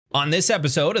On this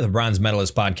episode of the Bronze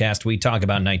Medalist podcast, we talk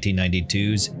about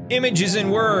 1992's Images and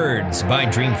Words by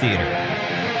Dream Theater.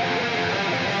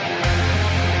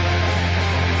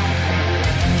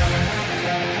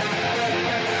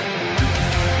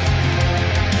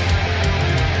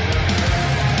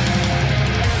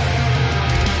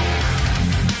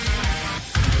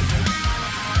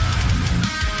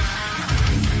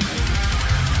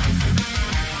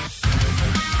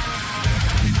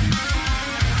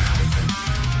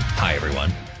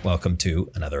 Welcome to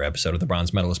another episode of the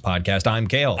Bronze Medalist podcast. I'm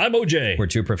Cale. I'm OJ. We're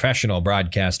two professional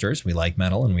broadcasters. We like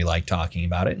metal and we like talking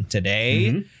about it. And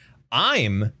today,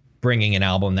 I'm bringing an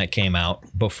album that came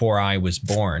out before I was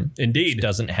born. Indeed. Which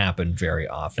doesn't happen very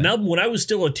often. An album when I was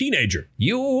still a teenager.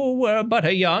 You were but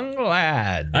a young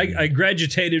lad. I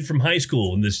graduated from high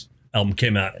school when this album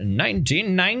came out.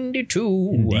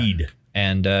 1992. Indeed.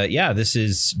 And yeah, this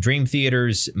is Dream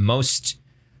Theater's most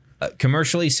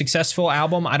commercially successful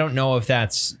album. I don't know if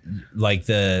that's like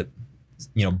the,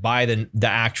 you know, by the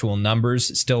actual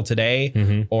numbers still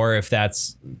today, or if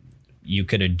that's, you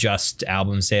could adjust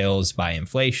album sales by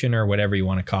inflation or whatever you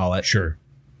want to call it. Sure.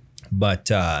 But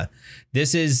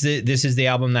this is the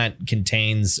album that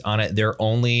contains on it their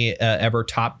only ever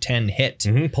top 10 hit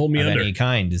Pull Me of Under. any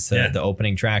kind. It's the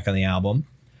opening track on the album.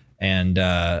 And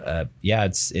yeah,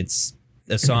 it's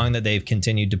a song that they've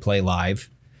continued to play live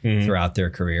throughout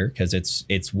their career, because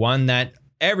it's one that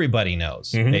everybody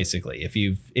knows. Basically, if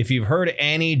you've heard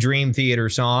any Dream Theater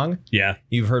song,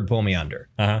 you've heard "Pull Me Under,"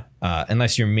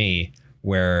 unless you're me,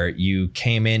 where you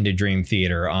came into Dream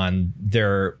Theater on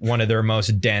one of their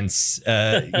most dense,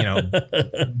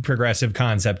 progressive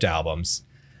concept albums.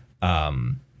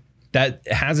 That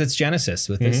has its genesis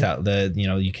with this out.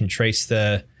 You can trace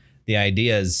the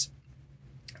ideas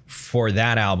for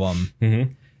that album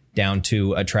down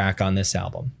to a track on this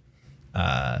album.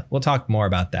 We'll talk more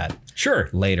about that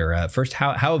later. First,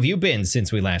 how have you been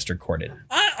since we last recorded?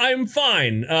 I'm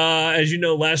fine. As you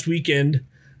know, last weekend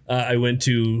I went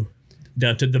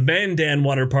down to the Mandan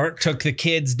Water Park. Took the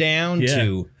kids down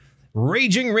to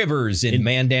Raging Rivers in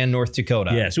Mandan, North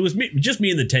Dakota. Yes, it was just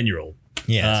me and the 10-year-old.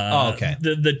 Yes. Okay.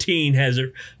 The teen has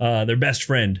their best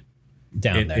friend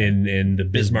down there in the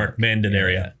Bismarck Mandan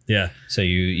area. Yeah. So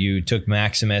you took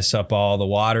Maximus up all the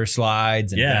water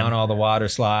slides and down all the water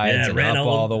slides and up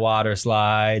all the water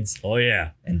slides. Oh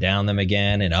yeah. And down them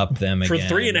again and up them for again.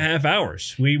 For 3.5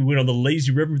 hours. We went on the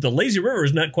lazy river. The lazy river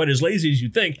is not quite as lazy as you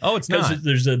think. Oh, it's not.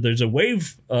 There's a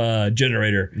wave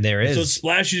generator. There is. So it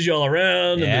splashes you all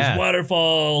around and there's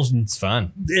waterfalls. And it's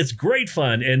fun. It's great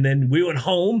fun. And then we went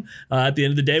home at the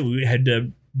end of the day. We had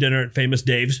dinner at Famous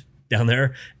Dave's down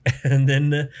there, and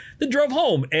then drove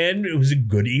home, and it was a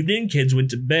good evening. Kids went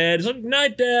to bed. It's like,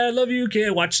 night, Dad, love you,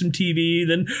 kid. Watch some TV.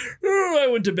 Then I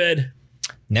went to bed.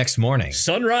 Next morning,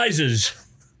 sun rises.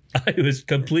 I was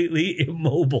completely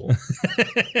immobile.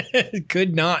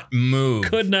 Could not move.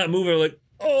 Could not move. I was like,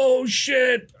 oh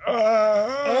shit.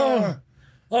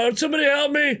 Somebody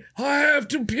help me. I have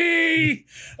to pee.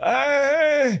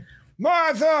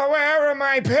 Martha, where are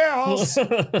my pills?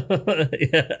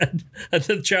 That's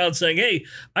the child saying, hey,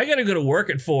 I got to go to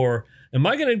work at 4. Am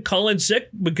I going to call in sick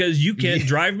because you can't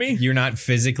drive me? You're not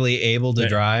physically able to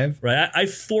drive? Right. I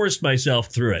forced myself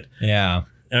through it. Yeah.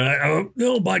 And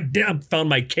I found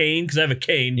my cane, because I have a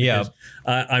cane. Yeah.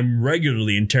 I'm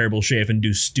regularly in terrible shape and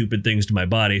do stupid things to my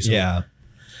body. So yeah.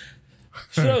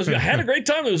 So I had a great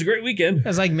time. It was a great weekend. It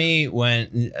was like me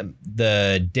when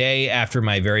the day after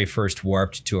my very first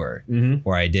Warped tour,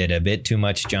 where I did a bit too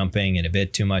much jumping and a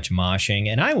bit too much moshing,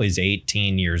 and I was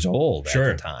 18 years old at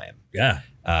the time. Yeah.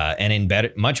 And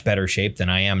in much better shape than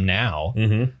I am now.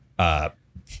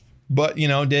 But, you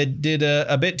know, did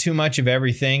a bit too much of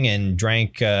everything and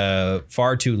drank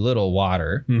far too little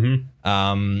water.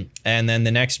 And then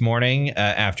the next morning,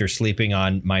 after sleeping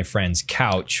on my friend's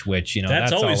couch, which, you know,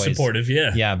 that's always supportive.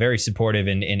 Yeah. Yeah. Very supportive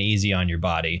and easy on your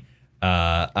body.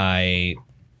 I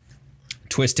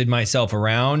twisted myself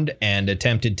around and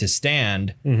attempted to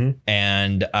stand,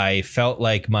 and I felt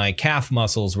like my calf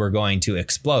muscles were going to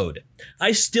explode.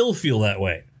 I still feel that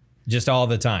way. Just all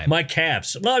the time. My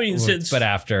calves. Well, I mean, but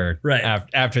after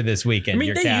this weekend,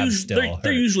 your calves still hurt.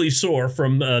 They're usually sore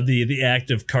from the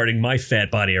act of carting my fat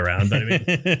body around. But I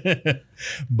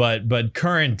mean, but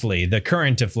currently, the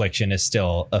current affliction is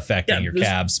still affecting your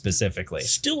calves specifically.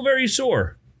 Still very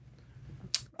sore.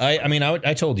 I mean,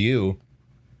 I told you,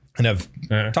 and I've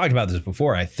talked about this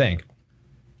before, I think.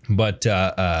 But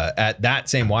at that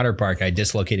same water park, I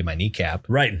dislocated my kneecap.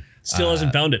 Right. Still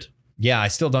hasn't found it. Yeah, I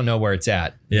still don't know where it's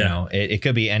at. You know, it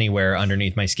could be anywhere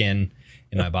underneath my skin.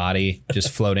 in my body, just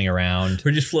floating around.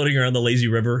 We're just floating around the lazy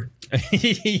river.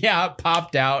 Yeah, it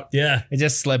popped out. Yeah. It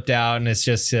just slipped out, and it's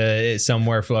just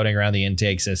somewhere floating around the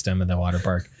intake system in the water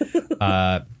park.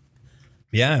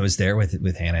 Yeah, I was there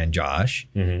with Hannah and Josh,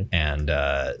 and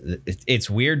it's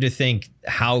weird to think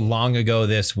how long ago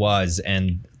this was,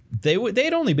 and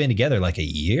they'd only been together like a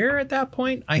year at that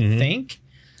point, I think.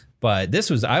 But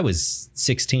I was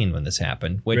 16 when this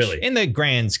happened, which in the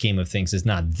grand scheme of things is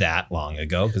not that long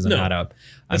ago, because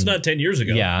that's not 10 years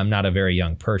ago. Yeah, I'm not a very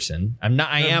young person.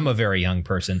 I am a very young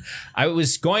person.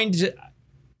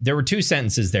 There were two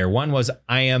sentences there. One was,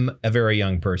 I am a very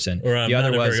young person. Or I'm not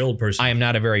a very old person. I am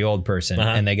not a very old person.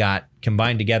 And they got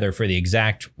combined together for the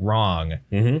exact wrong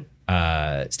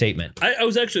statement. I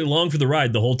was actually along for the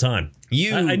ride the whole time.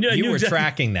 You were exactly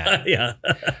tracking that. Yeah.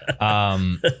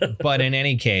 But in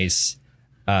any case,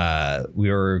 we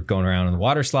were going around on the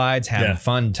water slides, having a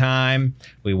fun time.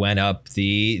 We went up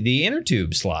the inner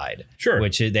tube slide. Sure.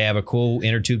 Which they have a cool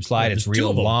inner tube slide. It's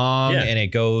real long and it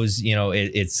goes,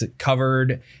 it's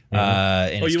covered.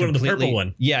 And you went on the purple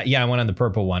one. Yeah, I went on the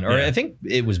purple one. Or I think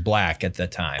it was black at the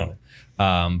time.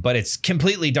 But it's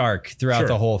completely dark throughout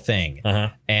the whole thing.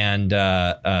 And,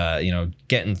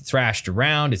 getting thrashed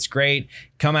around. It's great.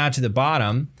 Come out to the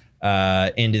bottom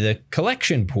into the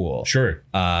collection pool. Sure.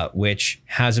 Which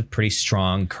has a pretty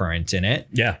strong current in it.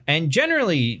 Yeah. And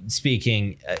generally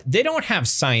speaking, they don't have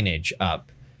signage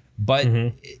up, but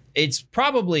it's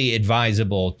probably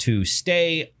advisable to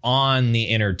stay on the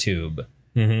inner tube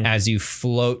as you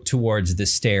float towards the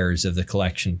stairs of the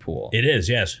collection pool. It is,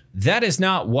 yes. That is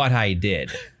not what I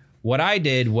did. What I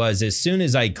did was, as soon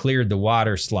as I cleared the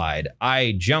water slide,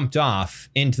 I jumped off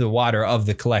into the water of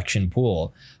the collection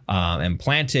pool and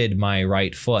planted my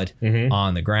right foot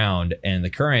on the ground, and the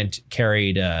current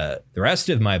carried the rest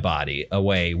of my body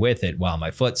away with it while my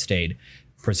foot stayed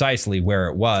precisely where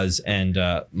it was, and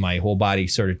my whole body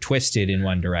sort of twisted in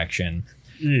one direction.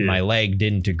 My leg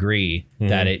didn't agree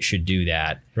that it should do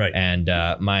that. Right. And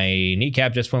my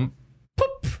kneecap just went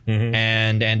poop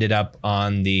and ended up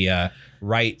on the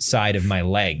right side of my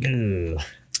leg,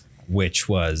 which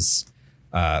was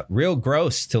real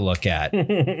gross to look at.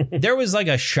 There was like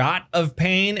a shot of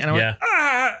pain, and I went,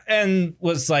 and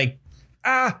was like,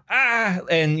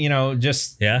 and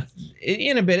just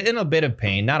in a bit of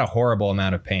pain, not a horrible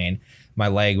amount of pain. My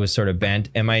leg was sort of bent,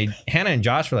 and Hannah and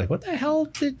Josh were like, what the hell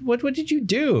what did you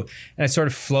do? And I sort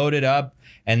of floated up,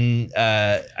 and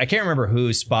I can't remember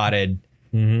who spotted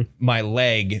my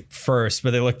leg first,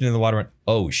 but they looked into the water and went,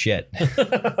 oh shit. And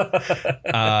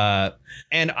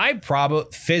I probably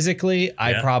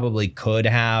could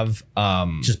have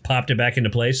just popped it back into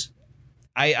place.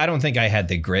 I don't think I had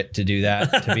the grit to do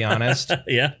that, to be honest.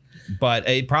 Yeah. But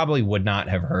it probably would not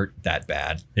have hurt that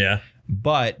bad. Yeah.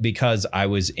 But because I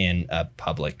was in a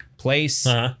public place,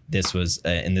 this was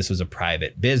a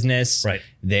private business. Right.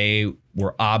 They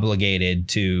were obligated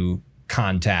to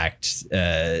contact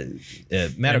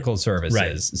medical services,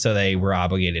 right. So they were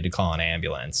obligated to call an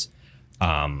ambulance.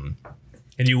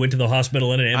 And you went to the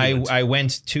hospital in an ambulance? I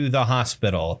went to the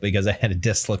hospital because I had a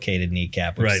dislocated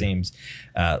kneecap, which seems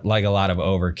like a lot of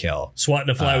overkill. Swatting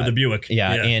a fly with a Buick.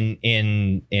 Yeah.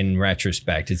 In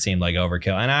retrospect, it seemed like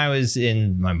overkill.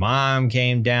 And my mom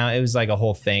came down. It was like a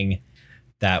whole thing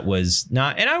that was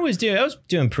not. And I was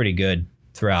doing pretty good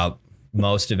throughout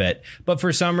most of it. But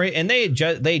for some reason, and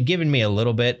they'd given me a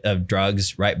little bit of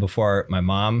drugs right before my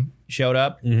mom showed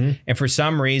up. And for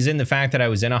some reason, the fact that I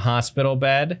was in a hospital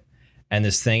bed and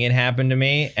this thing had happened to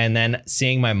me, and then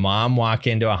seeing my mom walk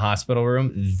into a hospital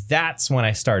room, that's when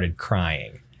I started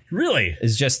crying. Really?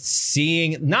 Is just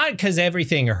seeing, not because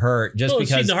everything hurt, just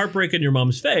because seeing the heartbreak in your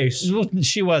mom's face. Well,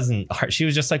 she wasn't. She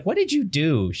was just like, "What did you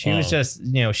do?" She was just,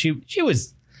 she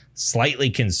was slightly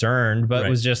concerned, but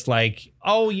was just like,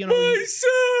 "Oh, my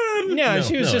son." Yeah,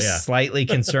 she was just slightly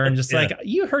concerned, just like,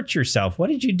 "You hurt yourself. What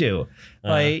did you do?"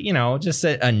 Like, just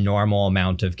a normal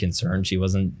amount of concern. She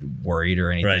wasn't worried or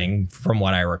anything, from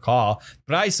what I recall.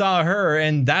 But I saw her,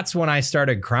 and that's when I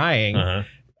started crying.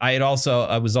 I was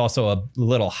also a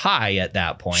little high at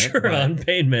that point. Sure, on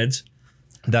pain meds.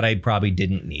 That I probably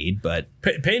didn't need, but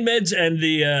pain meds and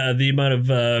the amount of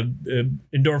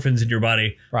endorphins in your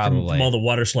body from all the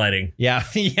water sliding. Yeah,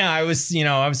 I was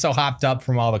so hopped up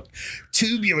from all the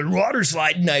tubular water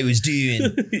sliding I was doing.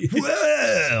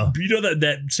 Whoa! You know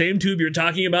that same tube you're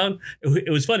talking about?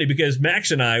 It was funny because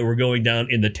Max and I were going down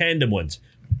in the tandem ones.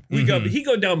 He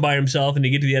go down by himself, and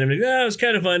you get to the end of it. It was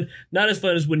kind of fun. Not as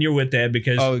fun as when you're with Dad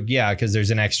because because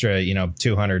there's an extra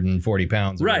 240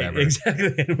 pounds. Or whatever.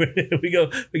 Exactly.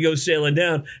 we go sailing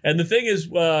down, and the thing is,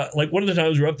 like one of the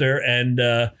times we were up there, and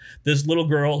this little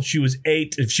girl, she was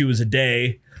 8 if she was a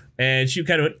day, and she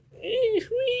kind of went,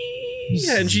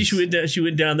 and she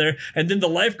went down there, and then the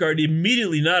lifeguard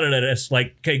immediately nodded at us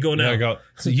like, "Okay, go now." Go.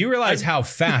 So you realize how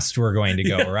fast we're going to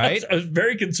go, Yes, right? I was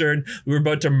very concerned. We were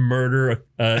about to murder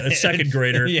a second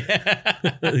grader. Yeah,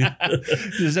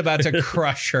 just about to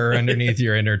crush her underneath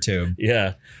your inner tube.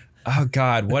 Yeah. Oh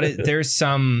God, there's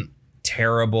some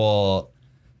terrible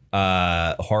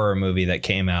horror movie that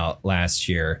came out last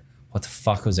year. What the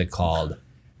fuck was it called?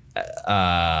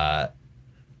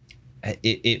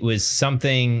 It was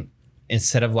something.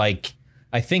 Instead of like,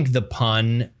 I think the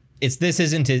pun, this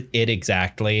isn't it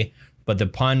exactly, but the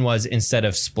pun was instead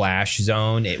of splash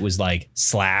zone, it was like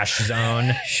slash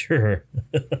zone. Sure.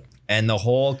 And the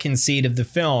whole conceit of the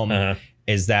film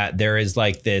is that there is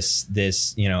like this,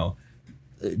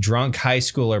 drunk high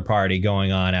schooler party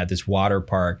going on at this water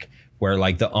park where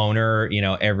like the owner,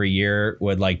 every year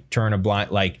would like turn a blind,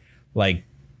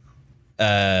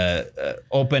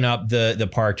 open up the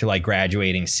park to like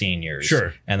graduating seniors,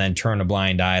 sure, and then turn a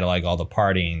blind eye to like all the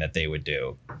partying that they would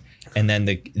do. And then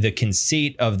the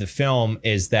conceit of the film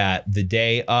is that the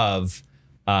day of,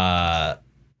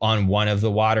 on one of the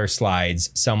water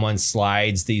slides, someone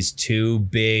slides these two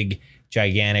big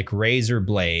gigantic razor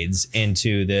blades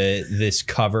into this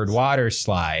covered water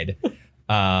slide,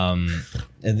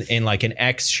 in like an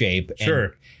X shape. Sure.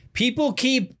 And people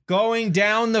keep going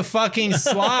down the fucking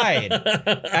slide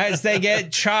as they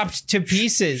get chopped to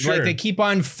pieces. Sure. Like they keep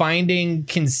on finding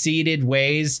conceited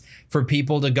ways for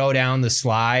people to go down the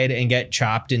slide and get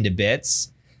chopped into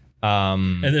bits.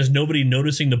 And there's nobody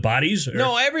noticing the bodies? Or?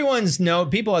 No,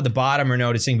 people at the bottom are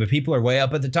noticing, but people are way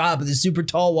up at the top of the super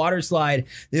tall water slide.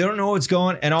 They don't know what's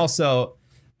going. And also,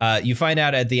 you find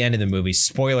out at the end of the movie,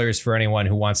 spoilers for anyone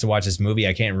who wants to watch this movie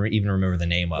I can't even remember the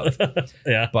name of.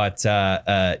 Yeah. But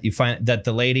you find that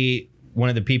the lady, one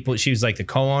of the people, she was like the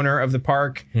co-owner of the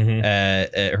park.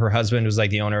 Her husband was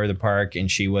like the owner of the park, and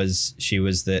she was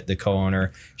the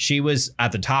co-owner. She was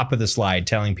at the top of the slide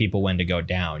telling people when to go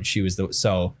down. She was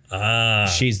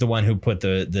she's the one who put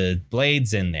the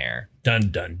blades in there. Dun,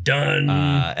 dun, dun.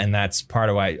 And that's part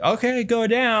of why, okay, go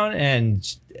down. And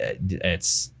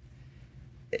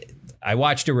I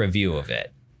watched a review of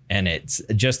it, and it's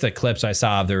just the clips I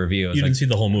saw of the review. You didn't see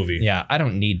the whole movie. Yeah, I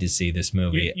don't need to see this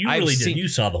movie. You really did. You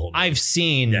saw the whole movie. I've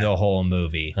seen the whole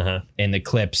movie in the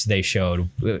clips they showed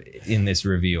in this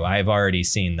review. I've already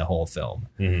seen the whole film.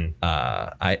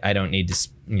 I don't need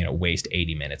to waste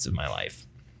 80 minutes of my life.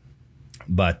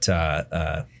 But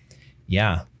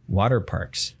yeah, water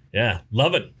parks. Yeah,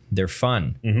 love it. They're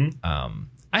fun.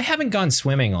 I haven't gone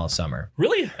swimming all summer.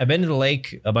 Really? I've been to the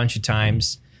lake a bunch of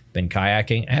times. Been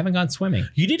kayaking. I haven't gone swimming.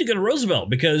 You need to go to Roosevelt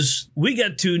because we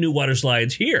got 2 new water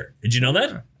slides here. Did you know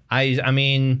that? I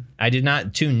mean, I did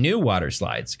not 2 new water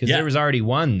slides because there was already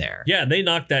one there. Yeah, they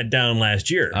knocked that down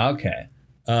last year. Okay.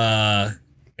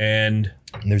 And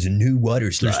there's a new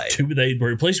water slide. There's 2. They were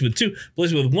replaced with 2.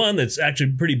 Replaced with one that's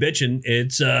actually pretty bitchin'.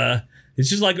 It's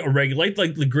just like a regular,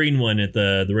 like the green one at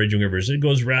the Raging Rivers. It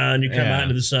goes around. You come out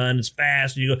into the sun. It's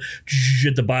fast. And you go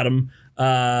at the bottom.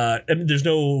 I mean, there's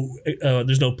no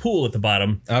pool at the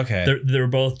bottom. Okay. They're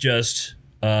both just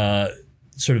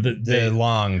sort of the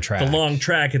long track. The long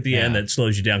track at the end that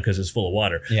slows you down because it's full of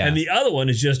water. Yeah. And the other one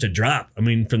is just a drop. I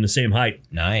mean, from the same height.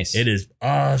 Nice. It is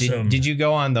awesome. Did you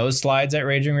go on those slides at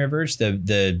Raging Rivers?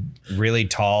 The really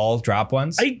tall drop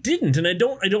ones? I didn't, and I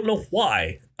don't know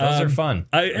why. Those are fun.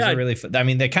 Those are really fun. I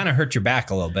mean, they kind of hurt your back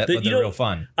a little bit, but they're real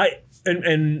fun.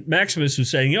 And Maximus was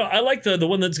saying, I like the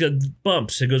one that's got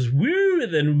bumps. It goes woo,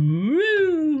 and then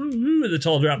woo, the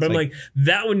tall drop. But I'm like,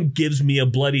 that one gives me a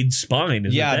bloodied spine.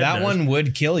 Yeah, that one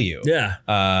would kill you. Yeah.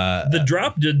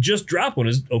 The just drop one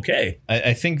is okay.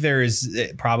 I think there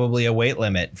is probably a weight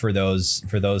limit for those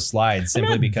slides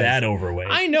simply because that overweight.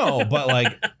 I know, but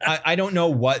like I don't know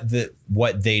what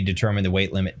they determine the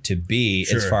weight limit to be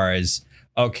as far as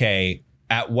okay.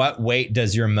 At what weight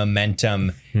does your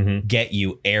momentum get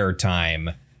you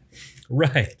airtime?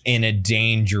 Right. In a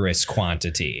dangerous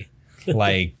quantity.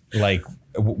 like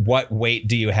what weight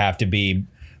do you have to be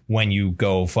when you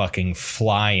go fucking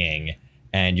flying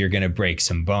and you're going to break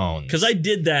some bones? Because I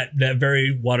did that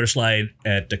very water slide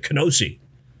at the Kenosee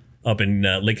up in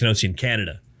Lake Kenosee in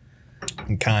Canada.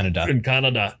 In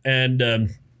Canada.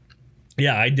 And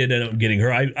yeah, I did end up getting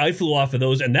her. I flew off of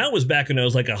those, and that was back when I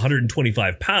was like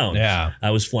 125 pounds. Yeah.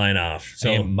 I was flying off.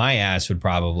 So my ass would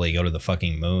probably go to the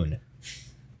fucking moon.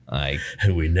 Like,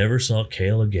 and we never saw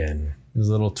Kale again. There's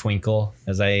a little twinkle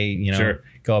as I,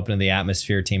 go up into the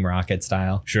atmosphere, Team Rocket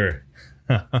style. Sure.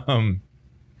 And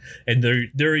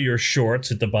there are your shorts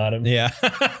at the bottom. Yeah.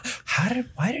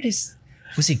 Why did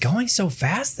Was he going so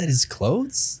fast that his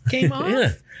clothes came off?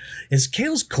 Yeah. Is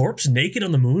Kale's corpse naked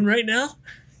on the moon right now?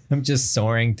 I'm just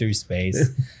soaring through space,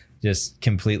 just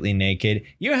completely naked.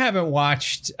 You haven't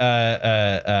watched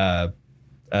I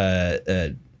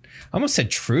almost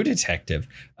said True Detective.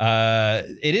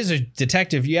 It is a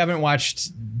detective. You haven't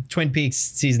watched Twin Peaks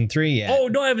season 3 yet. Oh,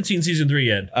 no, I haven't seen season 3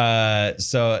 yet.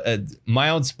 So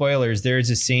mild spoilers. There's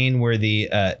a scene where the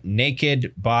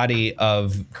naked body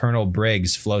of Colonel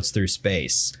Briggs floats through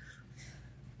space.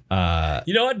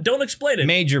 You know what? Don't explain it.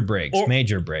 Major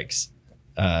Briggs.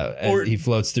 As he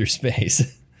floats through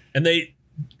space. And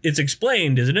it's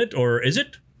explained, isn't it? Or is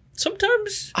it?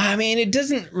 Sometimes. I mean, it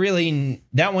doesn't really,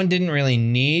 that one didn't really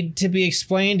need to be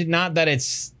explained. Not that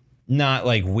it's not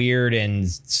like weird and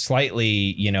slightly,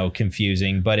 you know,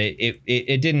 confusing, but it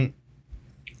didn't,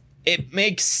 it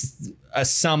makes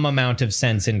some amount of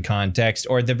sense in context,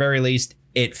 or at the very least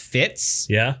it fits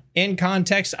in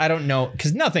context. I don't know,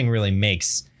 because nothing really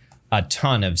makes a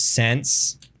ton of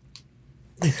sense.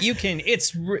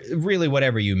 It's really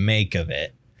whatever you make of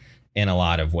it in a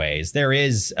lot of ways. There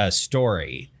is a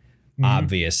story,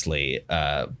 obviously,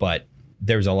 but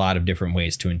there's a lot of different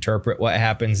ways to interpret what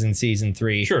happens in season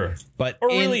 3. Sure. But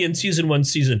really in season 1,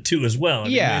 season 2 as well. I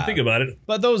mean, when you think about it.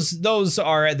 But those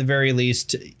are at the very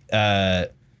least,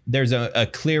 there's a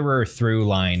clearer through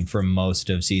line from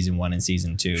most of season 1 and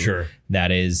season 2. Sure.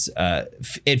 That is,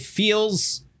 it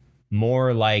feels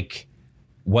more like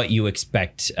what you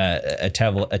expect a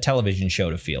television show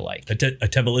to feel like. A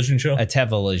television show? A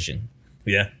television.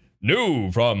 Yeah.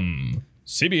 New from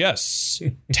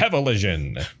CBS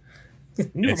Television.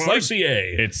 New from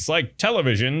RCA. It's like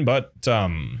television, but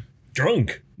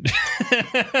drunk.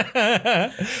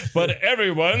 But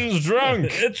everyone's drunk.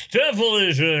 It's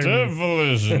television.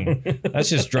 Television. That's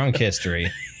just drunk history,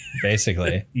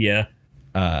 basically. Yeah.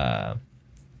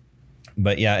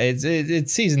 But yeah,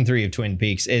 it's season 3 of Twin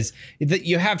Peaks. Is that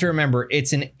you have to remember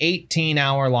it's an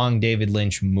 18-hour long David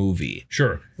Lynch movie.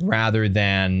 Sure. Rather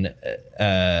than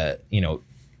you know,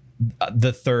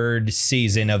 the 3rd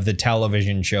season of the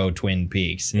television show Twin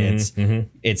Peaks.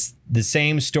 It's the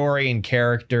same story and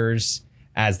characters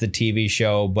as the TV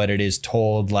show, but it is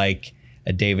told like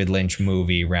a David Lynch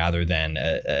movie rather than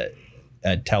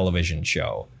a television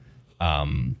show.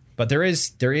 But there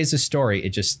is a story.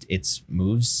 It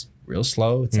moves real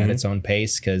slow. It's at its own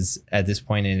pace, because at this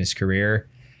point in his career,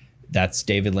 that's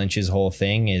David Lynch's whole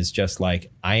thing, is just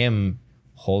like, I am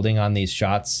holding on these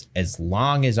shots as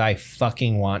long as I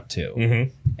fucking want to,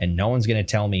 and no one's gonna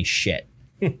tell me shit.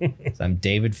 I'm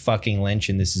David fucking Lynch,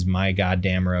 and this is my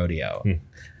goddamn rodeo.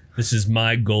 This is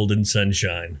my golden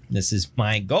sunshine. This is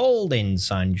my golden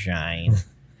sunshine.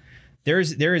 There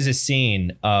is a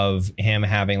scene of him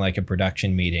having like a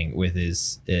production meeting with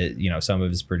his, you know, some of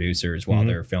his producers while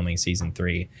they're filming season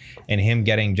 3, and him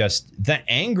getting just the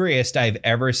angriest I've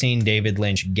ever seen David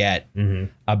Lynch get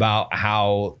about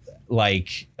how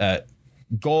like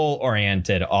goal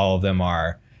oriented all of them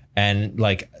are, and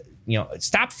like, you know,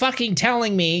 stop fucking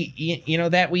telling me, you know,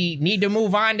 that we need to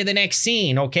move on to the next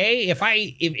scene. Okay,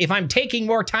 if I'm taking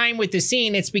more time with the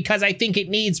scene, it's because I think it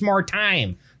needs more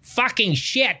time. Fucking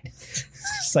shit.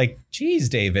 It's like, geez,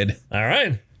 David. All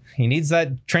right. He needs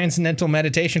that transcendental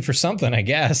meditation for something, I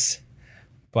guess.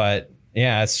 But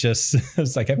yeah,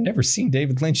 it's like, I've never seen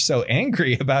David Lynch so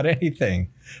angry about anything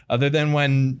other than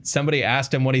when somebody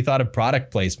asked him what he thought of product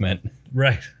placement.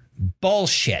 Right.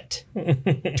 Bullshit.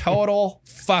 Total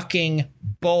fucking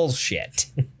bullshit.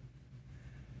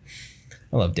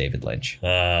 I love David Lynch.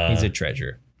 He's a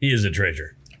treasure. He is a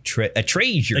treasure. A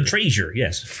treasure. A treasure,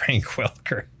 yes. Frank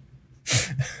Welker.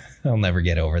 I'll never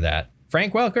get over that.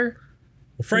 Frank Welker?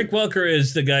 Well, Frank Welker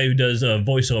is the guy who does a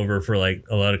voiceover for like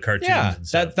a lot of cartoons. Yeah, and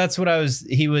stuff. that's what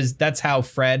that's how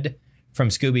Fred from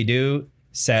Scooby-Doo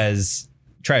says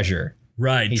treasure.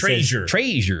 Right, He treasure. says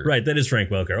treasure. Right, that is Frank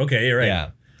Welker. Okay, you're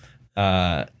right.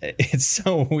 Yeah. It's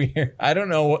so weird. I don't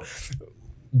know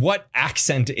what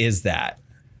accent is that.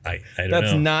 I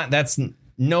don't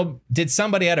know. Did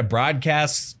somebody at a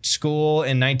broadcast school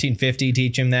in 1950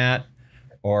 teach him that,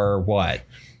 or what?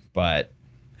 But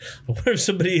what if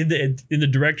somebody in the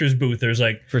director's booth, there's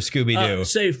like, for Scooby-Doo,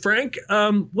 say, Frank,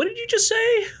 what did you just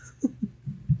say?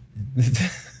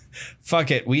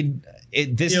 Fuck it.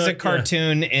 This is a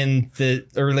cartoon in the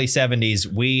early 70s.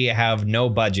 We have no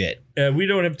budget. We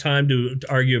don't have time to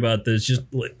argue about this. Just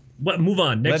move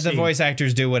on. Next Let the voice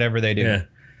actors do whatever they do. Yeah.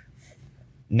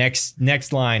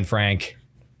 Next line, Frank.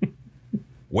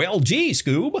 Well, gee,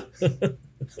 Scoob.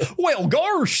 Well,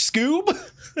 gosh, Scoob.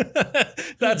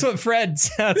 That's what Fred.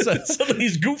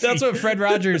 Somebody's goofy. That's what Fred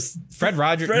Rogers.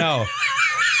 No.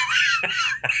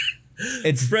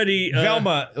 It's Freddie.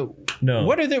 Velma. No.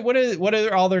 What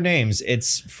are all their names?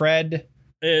 It's Fred.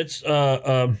 It's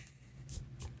I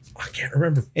can't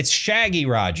remember. It's Shaggy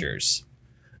Rogers.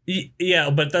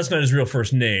 Yeah, but that's not his real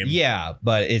first name. Yeah,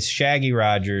 but it's Shaggy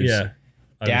Rogers. Yeah.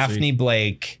 Daphne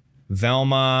Blake,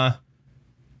 Velma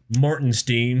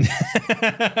Mortenstein,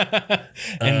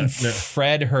 and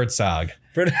Fred Herzog.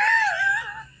 Fred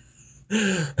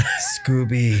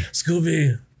Scooby,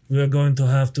 we're going to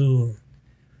have to.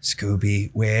 Scooby,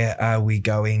 where are we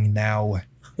going now?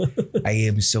 I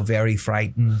am so very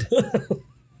frightened.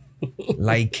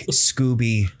 Like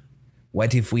Scooby,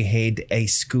 what if we had a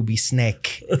Scooby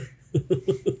snack?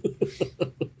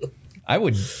 I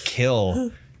would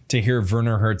kill to hear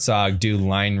Werner Herzog do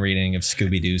line reading of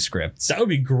Scooby-Doo scripts. That would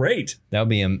be great. That would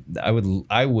be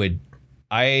I would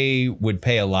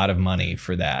pay a lot of money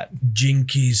for that.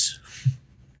 Jinkies.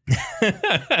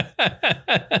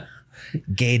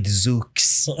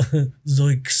 Gadzooks.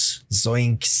 Zoinks.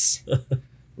 Zoinks.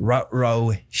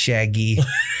 Rut-row, Shaggy.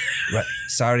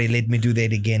 Sorry, let me do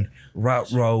that again.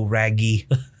 Rut-row, Raggy.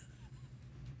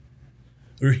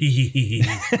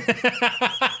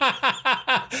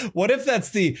 What if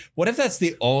that's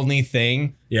the only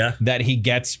thing that he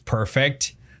gets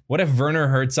perfect? What if Werner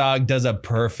Herzog does a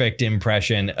perfect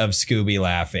impression of Scooby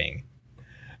laughing?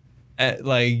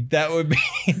 Like that would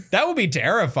be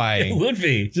terrifying. It would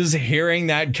be. Just hearing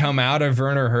that come out of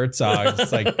Werner Herzog.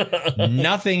 It's like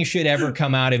nothing should ever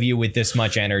come out of you with this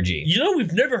much energy. You know,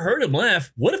 we've never heard him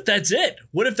laugh. What if that's it?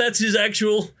 What if that's his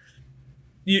actual?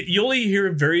 You only hear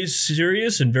him very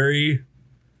serious and very.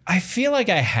 I feel like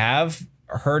I have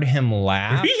heard him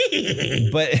laugh,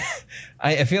 but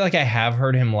I feel like I have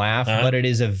heard him laugh, but it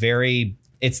is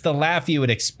it's the laugh you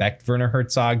would expect Werner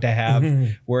Herzog to have,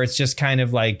 where it's just kind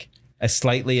of like a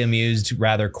slightly amused,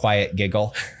 rather quiet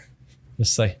giggle.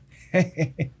 Just like,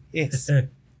 yes,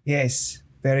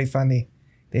 very funny.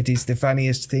 That is the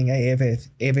funniest thing I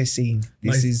ever seen.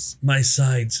 This is my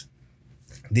sides.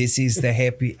 This is the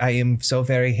happy. I am so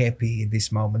very happy in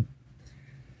this moment.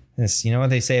 Yes, you know what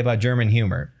they say about German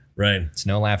humor, right? It's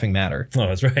no laughing matter. Oh,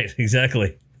 that's right,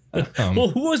 exactly. Well,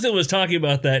 who was talking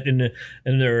about that in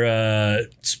their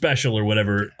special or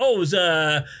whatever? Oh,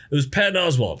 it was Patton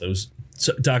Oswalt. It was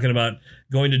talking about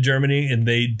going to Germany and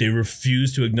they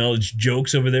refuse to acknowledge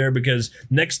jokes over there because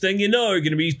next thing you know, you're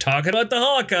going to be talking about the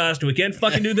Holocaust. We can't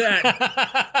fucking do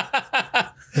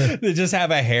that. They just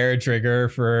have a hair trigger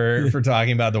for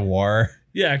talking about the war.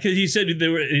 Yeah, because he said they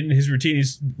were in his routine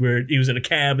where he was in a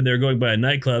cab and they were going by a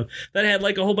nightclub that had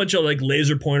like a whole bunch of like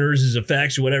laser pointers as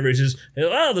effects or whatever. He says,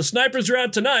 "Oh, the snipers are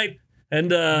out tonight,"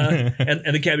 and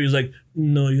and the cabbie was like,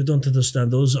 "No, you don't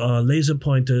understand. Those are laser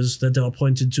pointers that are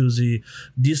pointed to the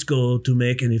disco to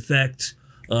make an effect.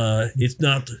 It's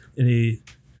not any."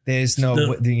 There's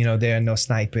no, there are no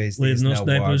snipers. There's no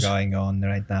snipers. War going on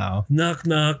right now. Knock,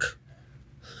 knock.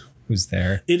 Who's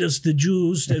there? It is the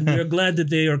Jews, and we're glad that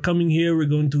they are coming here. We're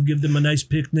going to give them a nice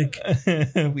picnic.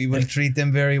 We will treat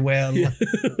them very well.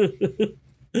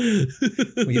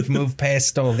 We've moved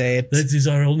past all that. These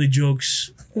are only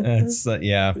jokes.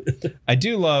 Yeah. I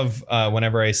do love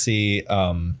whenever I see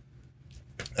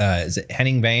is it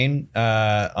Henning Wehn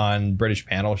on British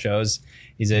panel shows.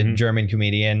 He's a German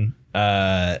comedian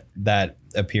that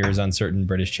appears on certain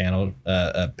British channel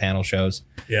panel shows.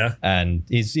 Yeah. And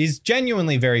he's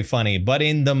genuinely very funny, but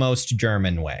in the most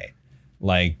German way.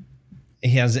 Like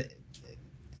he has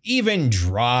even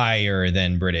drier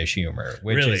than British humor,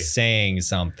 which is saying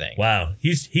something. Wow.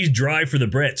 He's dry for the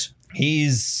Brits.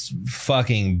 He's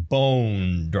fucking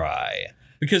bone dry.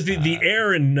 Because the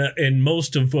air in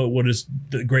most of what is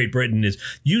Great Britain is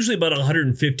usually about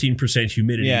 115%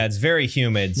 humidity. Yeah, it's very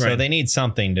humid, so they need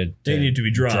something to they need to be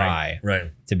dry.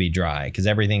 Right. To be dry, because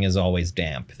everything is always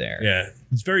damp there. Yeah,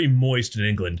 it's very moist in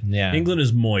England. Yeah. England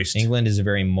is moist. England is a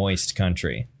very moist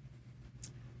country.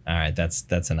 All right,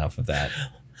 that's enough of that.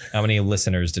 How many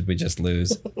listeners did we just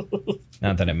lose?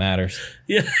 Not that it matters.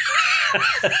 Yeah.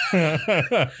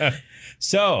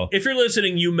 So, if you're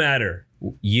listening, you matter.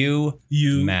 You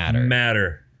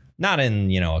matter. Not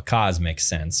in, a cosmic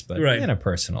sense, but in a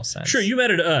personal sense. Sure, you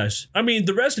matter to us. I mean,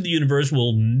 the rest of the universe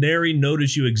will nary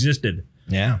notice you existed.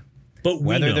 Yeah. But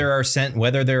whether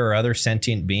there are other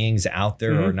sentient beings out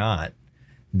there or not,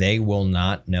 they will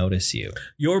not notice you.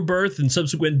 Your birth and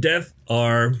subsequent death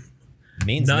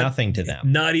means nothing to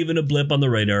them. Not even a blip on the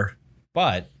radar.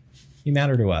 But you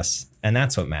matter to us, and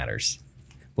that's what matters.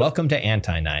 Welcome to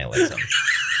anti-nihilism.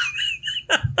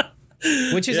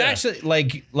 Which is actually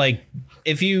like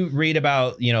if you read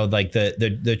about, like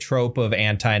the trope of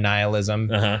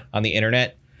anti-nihilism on the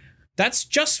internet, that's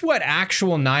just what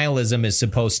actual nihilism is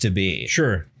supposed to be.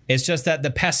 Sure. It's just that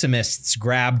the pessimists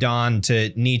grabbed on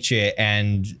to Nietzsche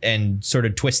and sort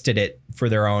of twisted it for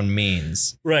their own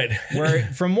means. Right.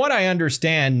 Where, from what I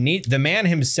understand, the man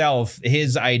himself,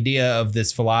 his idea of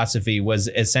this philosophy was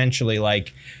essentially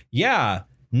like, yeah,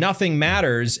 nothing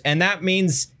matters. And that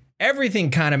means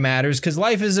everything kind of matters because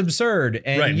life is absurd.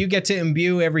 And you get to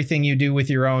imbue everything you do with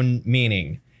your own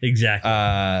meaning. Exactly.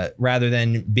 Rather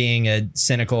than being a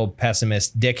cynical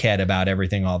pessimist dickhead about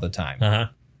everything all the time.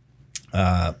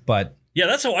 But yeah,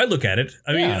 that's how I look at it.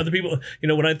 I mean, other people,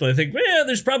 when I think,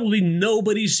 there's probably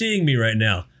nobody seeing me right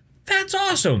now. That's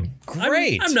awesome.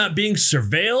 Great. I'm not being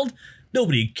surveilled.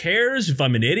 Nobody cares if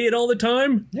I'm an idiot all the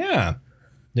time. Yeah.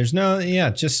 There's no,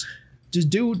 just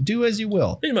do as you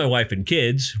will. And my wife and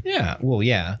kids. Yeah. Well,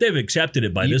 yeah. They've accepted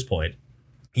it by this point.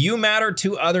 You matter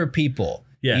to other people.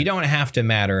 Yeah. You don't have to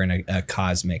matter in a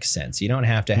cosmic sense. You don't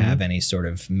have to have any sort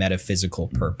of metaphysical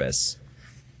purpose.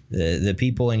 The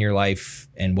people in your life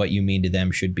and what you mean to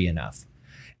them should be enough.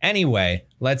 Anyway,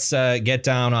 let's get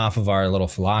down off of our little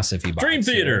philosophy box Dream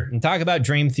Theater and talk about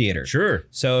Dream Theater. Sure.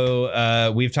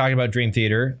 So we've talked about Dream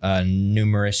Theater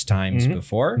numerous times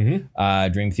before.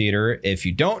 Dream Theater, if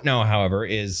you don't know, however,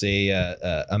 is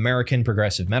a American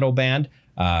progressive metal band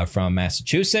from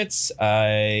Massachusetts.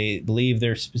 I believe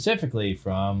they're specifically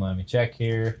from. Let me check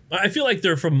here. I feel like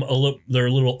they're they're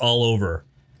a little all over.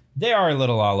 They are a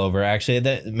little all over, actually.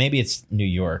 Maybe it's New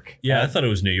York. Yeah, I thought it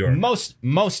was New York.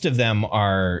 Most of them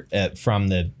are from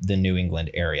the New England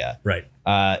area. Right.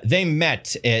 They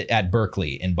met at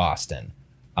Berkeley in Boston.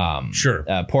 Sure.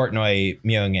 Portnoy,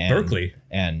 Myung, and Berkeley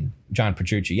and John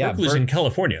Petrucci. Yeah, Berkeley's in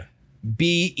California.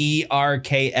 Berklee.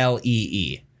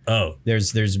 Oh,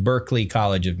 there's Berkeley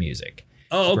College of Music.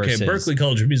 Oh, okay. Berkeley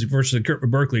College of Music versus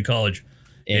Berkeley College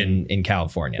in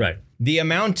California. Right. The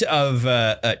amount of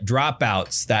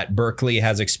dropouts that Berkeley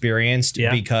has experienced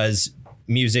because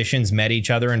musicians met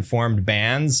each other and formed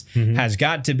bands has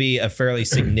got to be a fairly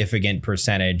significant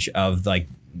percentage of like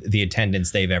the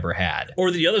attendance they've ever had. Or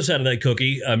the other side of that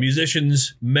cookie,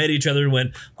 musicians met each other and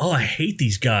went, "Oh, I hate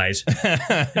these guys,"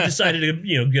 and decided to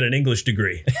get an English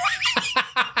degree.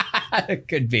 It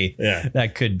could be. Yeah,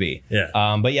 that could be. Yeah.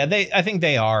 But yeah, I think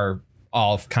they are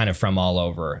all kind of from all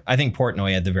over. I think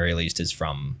Portnoy at the very least is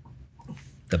from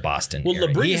the Boston area.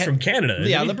 Labrie is from Canada.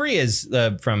 Yeah, Labrie is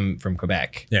from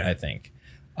Quebec, I think.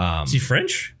 Is he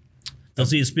French?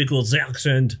 Does he speak with the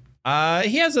accent?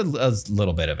 He has a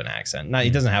little bit of an accent. He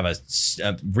doesn't have a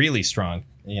really strong,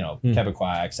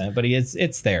 Quebecois accent, but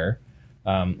it's there.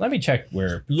 Let me check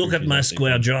where. Look at my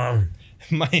square jaw.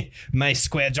 My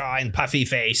square jaw and puffy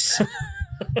face.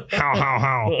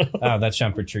 How. Oh, that's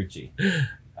Jean Petrucci.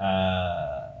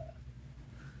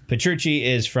 Petrucci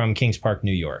is from Kings Park,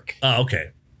 New York. Oh,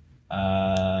 okay.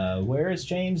 Where is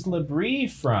James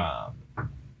Labrie from?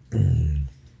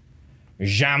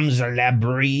 James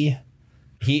Labrie.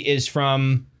 He is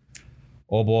from,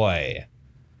 oh boy,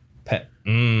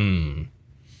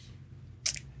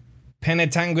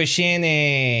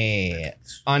 Penetanguishene,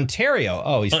 Ontario.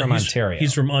 Oh, he's from Ontario.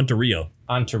 He's from Ontario.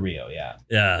 Ontario, yeah.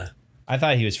 Yeah. I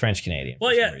thought he was French Canadian.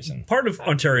 Well, yeah, part of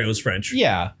Ontario is French.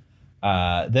 Yeah.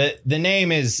 The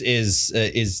name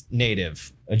is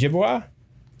native. Ojibwa?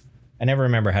 I never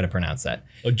remember how to pronounce that.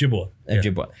 Ojibwa.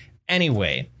 Ojibwa.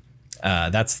 Anyway,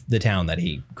 that's the town that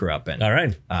he grew up in. All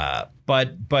right.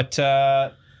 But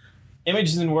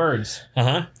Images and Words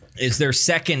is their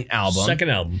second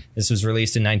album. This was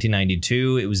released in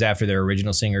 1992. It was after their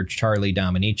original singer Charlie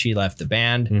Dominici left the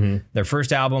band. Their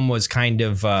first album was kind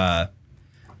of,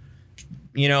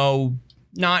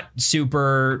 not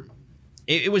super.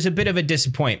 It was a bit of a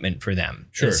disappointment for them,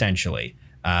 essentially.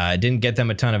 Didn't get them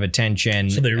a ton of attention.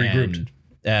 So they regrouped.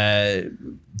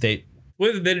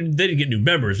 Well, they didn't get new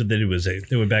members, but then they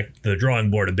went back to the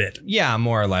drawing board a bit. Yeah,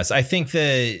 more or less. I think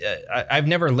I've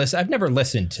never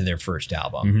listened to their first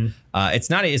album.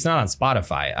 It's not on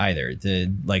Spotify either.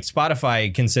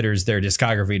 Spotify considers their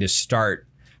discography to start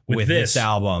with this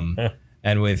album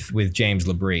and with James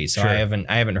Labrie. So I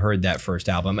haven't heard that first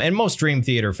album. And most Dream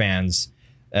Theater fans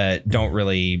don't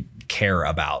really care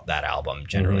about that album,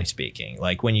 generally speaking.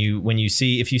 Like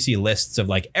if you see lists of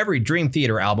like every Dream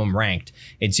Theater album ranked,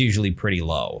 it's usually pretty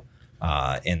low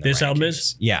in the this rankings. album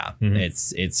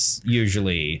is it's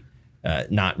usually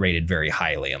not rated very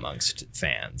highly amongst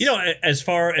fans. As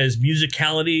far as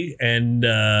musicality and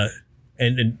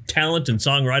talent and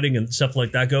songwriting and stuff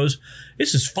like that goes,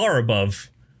 this is far above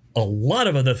a lot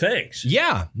of other things.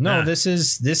 This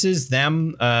is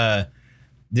them.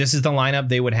 This is the lineup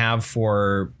they would have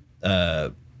for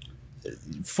 4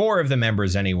 of the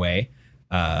members anyway,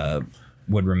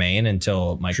 would remain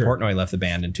until Mike Portnoy left the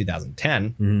band in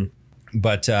 2010.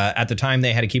 But at the time,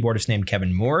 they had a keyboardist named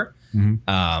Kevin Moore,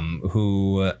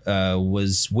 who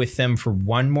was with them for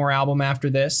one more album after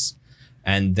this.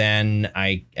 And then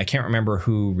I can't remember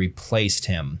who replaced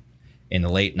him in the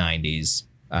late 90s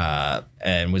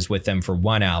and was with them for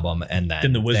one album. And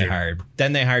then the Wizard.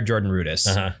 they hired Jordan Rudess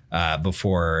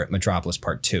before Metropolis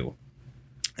Part 2.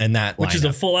 And that which is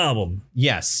a full album.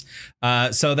 Yes.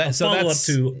 So that's follow up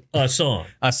to a song.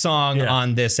 A song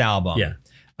on this album. Yeah.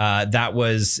 That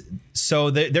was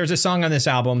there's a song on this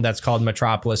album that's called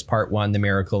Metropolis Part 1, The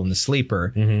Miracle and the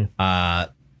Sleeper.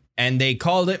 And they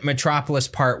called it Metropolis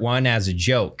Part 1 as a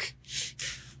joke.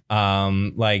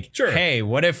 Hey,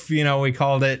 what if, we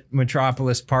called it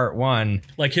Metropolis Part 1?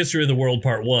 Like History of the World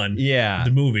Part 1. Yeah.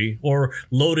 The movie. Or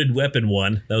Loaded Weapon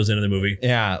 1. That was in the movie.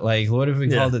 Yeah. Like, what if we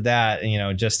called it that,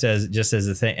 just as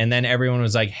a thing? And then everyone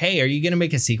was like, hey, are you going to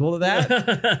make a sequel to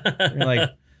that? You're like,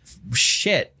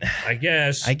 shit. I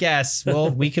guess.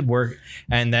 Well, we could work.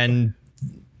 And then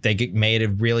they made a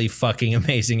really fucking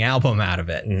amazing album out of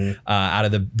it, out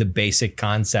of the basic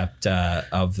concept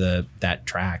of that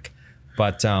track.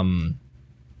 But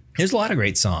there's a lot of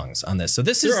great songs on this. So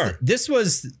this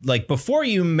was like before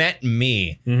you met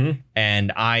me,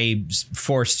 and I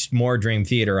forced more Dream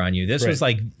Theater on you. This was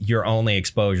like your only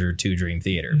exposure to Dream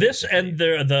Theater. This and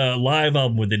the live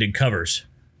album where they did covers.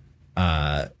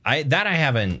 I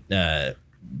haven't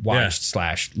watched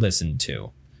 / listened to.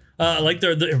 Like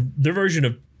their version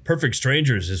of Perfect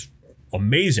Strangers is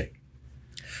amazing.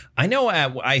 I know.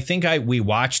 I think we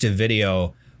watched a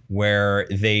video where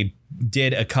they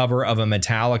did a cover of a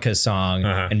Metallica song,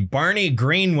 and Barney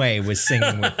Greenway was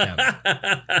singing with them.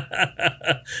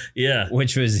 Yeah,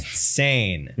 which was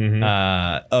insane.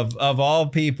 Of all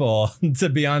people to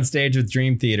be on stage with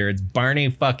Dream Theater, it's Barney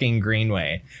fucking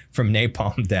Greenway from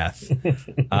Napalm Death.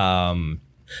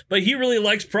 But he really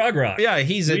likes prog rock. Yeah,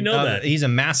 he's a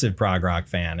massive prog rock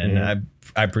fan, and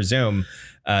I presume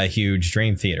a huge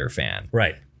Dream Theater fan.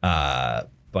 Right.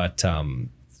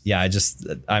 Yeah,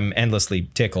 I'm endlessly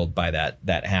tickled by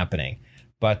that happening.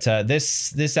 But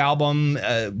this album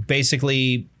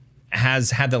basically has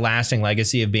had the lasting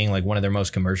legacy of being like one of their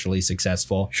most commercially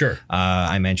successful. Sure.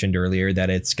 I mentioned earlier that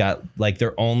it's got like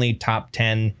their only top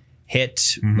 10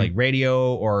 hit, like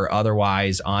radio or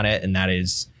otherwise on it, and that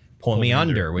is Pull Me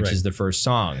Under, which is the first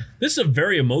song. This is a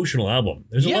very emotional album.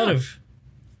 There's a lot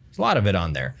of it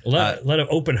on there. A lot of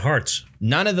open hearts.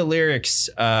 None of the lyrics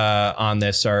on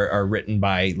this are written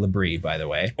by Labrie, by the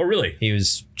way. Oh, really? He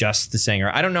was just the singer.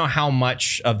 I don't know how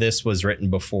much of this was written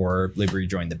before Labrie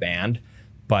joined the band,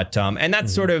 but and that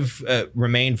sort of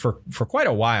remained for quite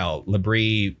a while.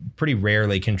 Labrie pretty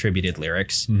rarely contributed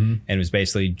lyrics and was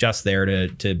basically just there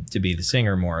to be the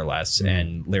singer, more or less.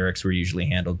 And lyrics were usually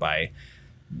handled by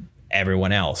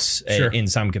everyone else in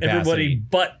some capacity. Everybody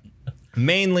but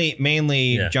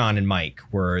mainly John and Mike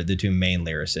were the two main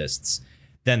lyricists.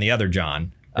 Then the other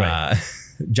John,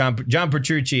 John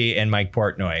Petrucci and Mike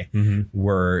Portnoy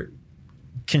were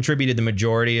contributed the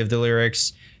majority of the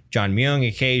lyrics. John Myung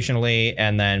occasionally,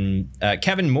 and then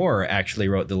Kevin Moore actually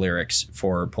wrote the lyrics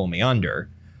for Pull Me Under.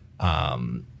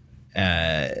 And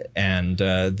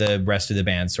the rest of the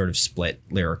band sort of split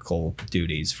lyrical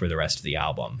duties for the rest of the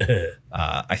album.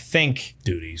 I think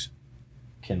duties.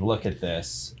 Can look at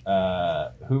this.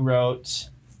 Who wrote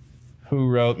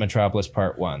Metropolis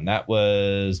Part 1? That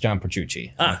was John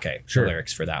Petrucci. Okay, sure. The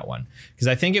lyrics for that one, because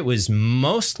I think it was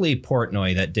mostly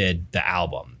Portnoy that did the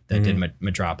album, that did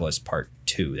Metropolis Part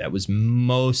 2. That was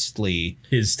mostly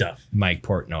his stuff. Mike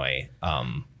Portnoy,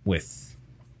 with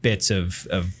bits of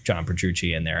John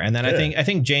Petrucci in there, and then I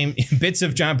think bits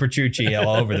of John Petrucci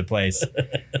all over the place.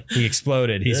 He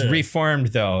exploded. He's reformed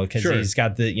though, because he's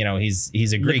got the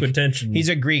he's a Greek liquid tension. He's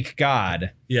a Greek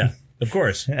god. Yeah, of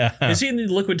course. Is he in the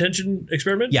liquid tension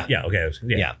experiment? Yeah. Yeah. Okay.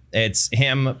 Yeah. It's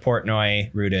him,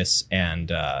 Portnoy, Rudess,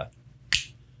 and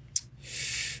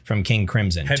from King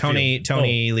Crimson, Hetfield.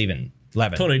 Tony Levin.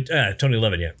 Tony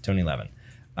Levin. Yeah. Tony Levin.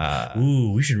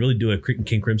 Ooh, we should really do a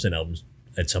King Crimson album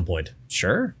at some point.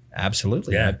 Sure,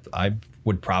 absolutely. Yeah. I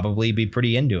would probably be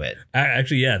pretty into it.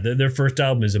 Actually, yeah, their first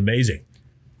album is amazing.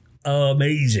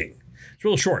 Amazing. It's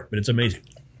real short, but it's amazing.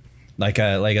 Like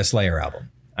a Slayer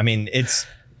album. I mean, it's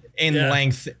in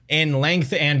length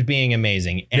and being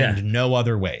amazing, and no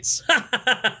other ways.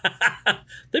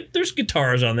 There's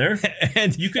guitars on there,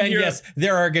 and you can hear. Yes,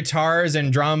 there are guitars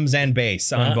and drums and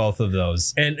bass on both of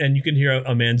those, and you can hear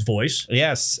a man's voice.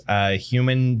 Yes, a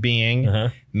human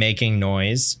being making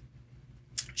noise.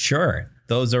 Sure,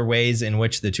 those are ways in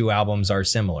which the two albums are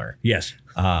similar. Yes.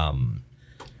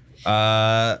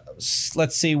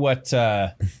 Let's see what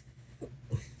I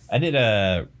did.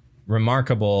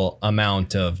 remarkable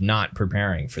amount of not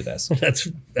preparing for this.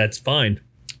 That's fine.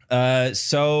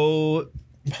 So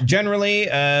generally,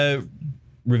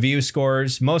 review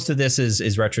scores. Most of this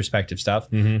is retrospective stuff,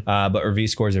 but review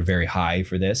scores are very high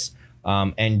for this.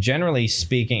 And generally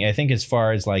speaking, I think as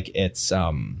far as like its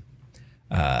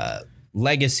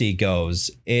legacy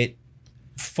goes, it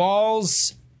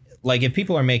falls like if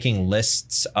people are making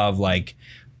lists of like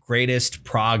greatest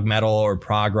prog metal or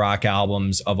prog rock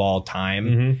albums of all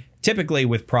time, typically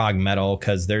with prog metal,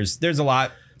 because there's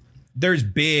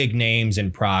big names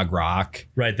in prog rock,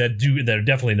 right? That are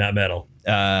definitely not metal.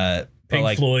 Pink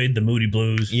like, Floyd, the Moody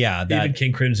Blues, even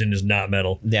King Crimson is not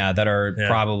metal. Yeah, that are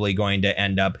probably going to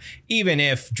end up, even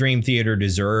if Dream Theater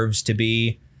deserves to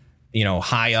be,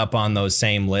 high up on those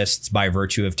same lists by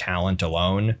virtue of talent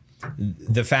alone.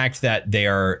 The fact that they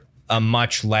are a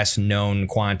much less known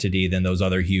quantity than those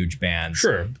other huge bands,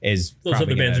 is those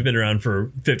other bands have been around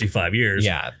for 55 years.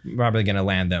 Yeah, probably going to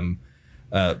land them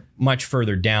much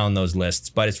further down those lists.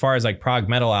 But as far as like prog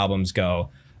metal albums go,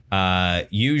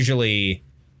 usually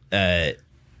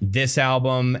this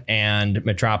album and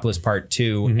Metropolis Part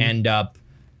 2 end up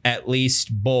at least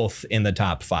both in the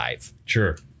top 5.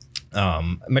 Sure.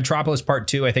 Metropolis Part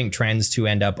 2, I think, trends to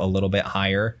end up a little bit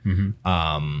higher.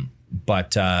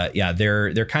 But yeah,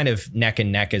 they're kind of neck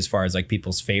and neck as far as like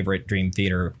people's favorite Dream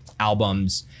Theater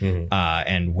albums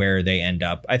and where they end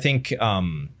up. I think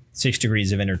 6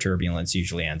 Degrees of Inner Turbulence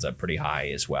usually ends up pretty high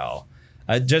as well.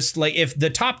 Just like if the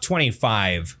top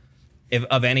 25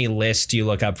 of any list you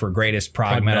look up for greatest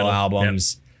prog metal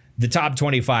albums, the top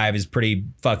 25 is pretty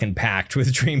fucking packed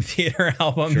with Dream Theater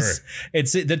albums.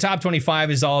 It's the top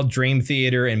 25 is all Dream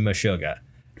Theater and Meshuggah,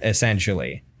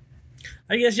 essentially.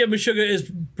 I guess Meshuggah is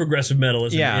progressive metal,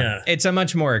 isn't it? Yeah, it's a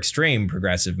much more extreme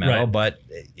progressive metal, but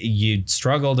you'd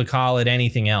struggle to call it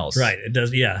anything else. Right, it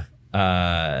does, yeah.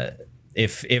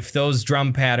 If those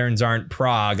drum patterns aren't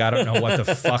prog, I don't know what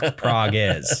the fuck prog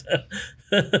is.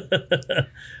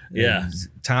 Yeah.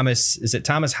 Is it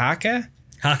Thomas Haka?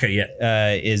 Haka,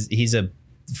 yeah. He's a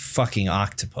fucking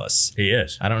octopus. He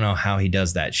is. I don't know how he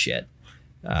does that shit.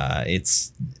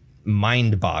 It's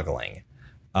mind-boggling.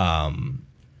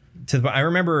 I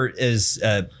remember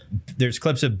there's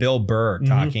clips of Bill Burr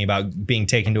talking about being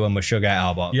taken to a Meshuggah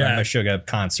album, a Meshuggah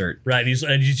concert. Right, he's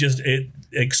just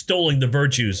extolling the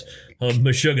virtues of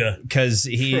Meshuggah because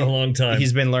for a long time.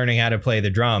 He's been learning how to play the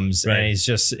drums, and he's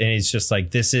just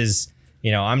like, this is,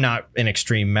 I'm not an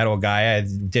extreme metal guy. I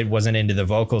wasn't into the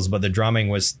vocals, but the drumming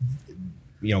was,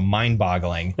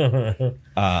 mind-boggling. But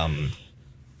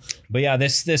yeah,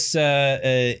 this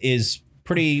is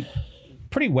pretty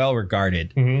well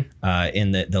regarded in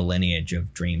the lineage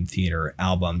of Dream Theater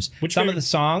albums. Some of the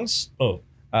songs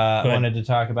I wanted to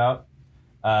talk about.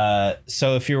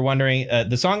 So if you're wondering,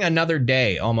 the song Another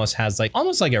Day almost has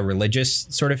almost like a religious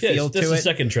sort of feel to it. This is the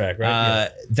second track, right?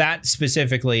 That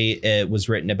specifically was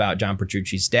written about John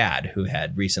Petrucci's dad, who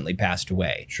had recently passed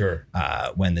away. Sure.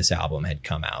 When this album had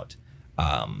come out.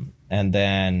 And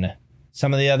then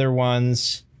some of the other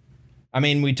ones, I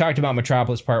mean, we talked about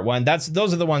Metropolis Part 1.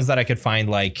 Those are the ones that I could find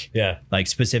like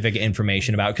specific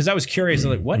information about, because I was curious,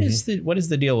 like, what is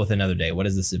the deal with Another Day? What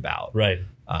is this about? Right.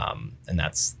 And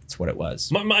that's what it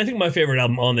was. I think my favorite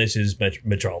album on this is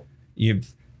Metropolis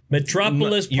Part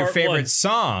 1. Your favorite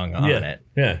song on it.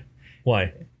 Yeah.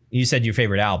 Why? You said your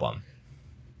favorite album.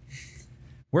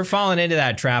 We're falling into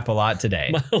that trap a lot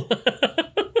today.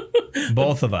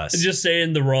 Both of us. Just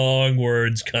saying the wrong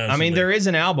words constantly. I mean, there is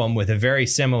an album with a very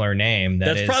similar name.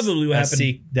 That's probably what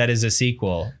happened. That is a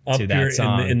sequel to that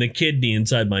song. In the kidney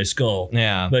inside my skull.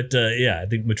 Yeah. But I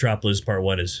think Metropolis Part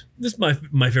 1 is my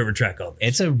favorite track on this.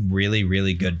 It's a really,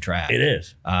 really good track. It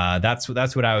is. That's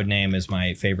what I would name as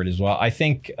my favorite as well. I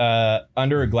think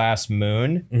Under a Glass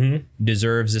Moon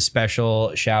deserves a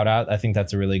special shout out. I think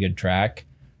that's a really good track.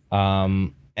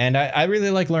 And I really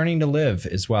like Learning to Live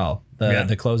as well,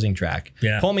 the closing track.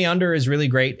 Yeah. Pull Me Under is really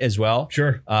great as well.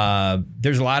 Sure.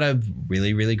 There's a lot of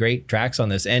really, really great tracks on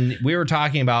this. And we were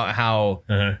talking about how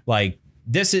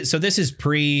this is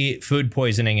pre-food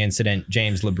poisoning incident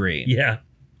James LaBrie. Yeah.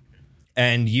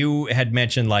 And you had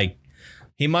mentioned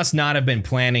he must not have been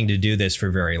planning to do this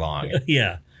for very long.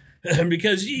 Yeah.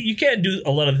 Because you can't do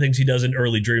a lot of the things he does in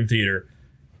early Dream Theater,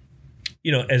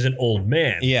 as an old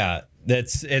man. Yeah.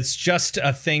 It's just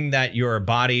a thing that your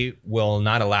body will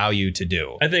not allow you to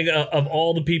do. I think of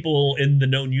all the people in the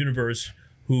known universe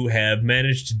who have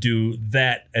managed to do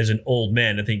that as an old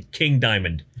man, I think King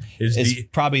Diamond is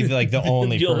probably the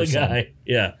only the person. Only guy.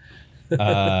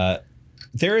 Yeah.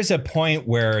 There is a point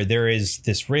where there is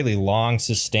this really long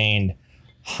sustained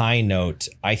high note.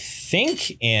 I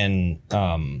think in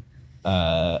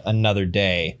Another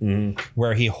Day,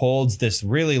 where he holds this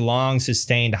really long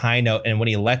sustained high note, and when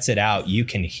he lets it out, you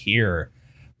can hear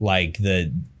like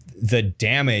the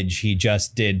damage he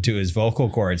just did to his vocal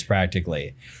cords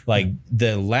practically. Like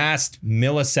the last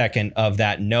millisecond of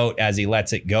that note as he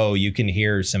lets it go, you can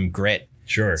hear some grit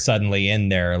suddenly in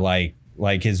there, like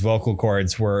his vocal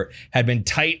cords had been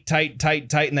tight,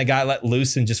 and they got let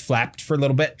loose and just flapped for a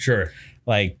little bit. Sure.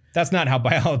 Like, that's not how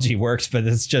biology works, but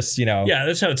it's just, you know. Yeah,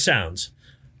 that's how it sounds.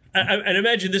 I'd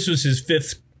imagine this was his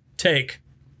 5th take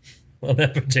on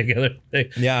that particular thing.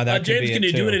 Yeah, that James, can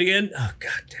you do it again? Oh,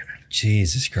 God damn it.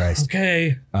 Jesus Christ.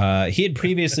 Okay. He had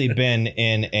previously been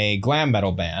in a glam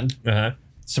metal band.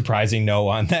 Surprising no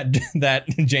one that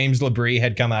James Labrie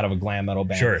had come out of a glam metal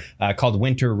band called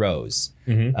Winter Rose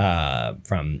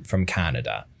from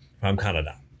Canada. From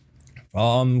Canada.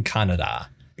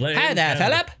 Hi there,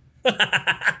 Philip.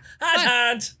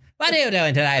 Hi, what are you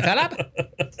doing today, Philip?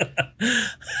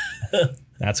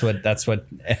 That's what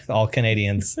all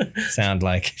Canadians sound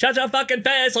like. Shut your fucking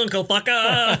face, Uncle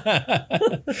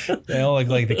Fucker. They all look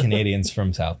like the Canadians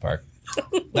from South Park.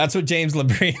 That's what James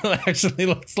Labrie actually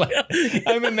looks like.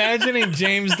 I'm imagining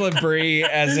James Labrie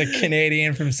as a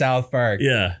Canadian from South Park.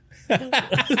 Yeah.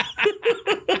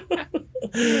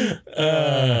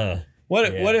 What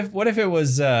if it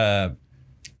was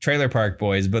Trailer Park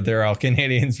Boys, but they're all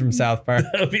Canadians from South Park?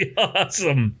 That would be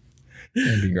awesome.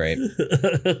 That'd be great.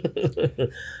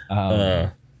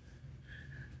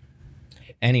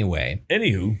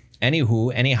 Anyhow,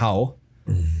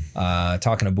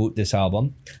 talking about this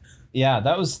album. Yeah,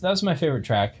 that was my favorite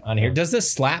track on here. Does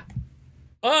this slap?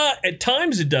 At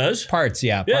times it does. Parts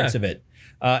of it.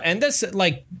 And this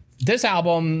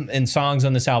album and songs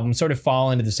on this album sort of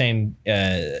fall into the same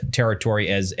territory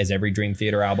as every Dream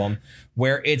Theater album,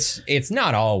 where it's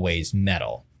not always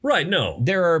metal. Right, no.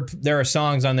 There are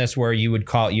songs on this where you would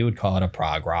call it a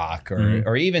prog rock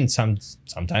or even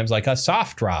sometimes like a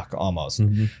soft rock almost.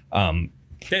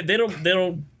 They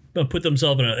don't put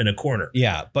themselves in a corner.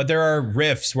 Yeah, but there are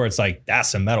riffs where it's like,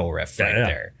 that's a metal riff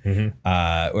there.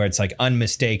 Where it's like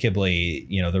unmistakably,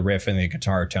 the riff and the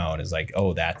guitar tone is like,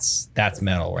 oh, that's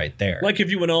metal right there. Like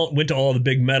if you went to all the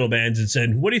big metal bands and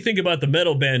said, what do you think about the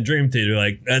metal band Dream Theater?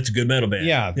 Like, that's a good metal band.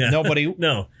 Yeah.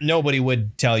 Nobody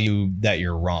would tell you that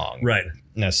you're wrong. Right.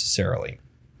 Necessarily.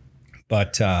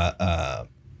 But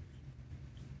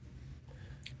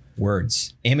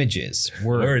words. Images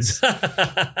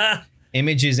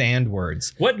and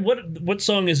words. What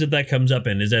song is it that comes up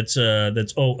in? Is I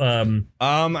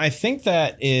think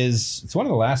it's one of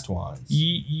the last ones.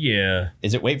 Yeah.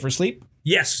 Is it Wait for Sleep?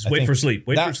 Yes, Wait for Sleep.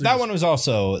 That one was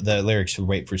also, the lyrics for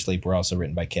Wait for Sleep were also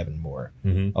written by Kevin Moore,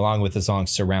 along with the song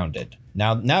Surrounded.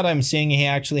 Now that I'm seeing, he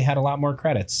actually had a lot more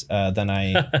credits than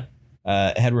I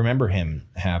had remember him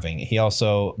having. He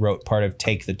also wrote part of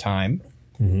Take the Time,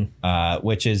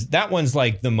 that one's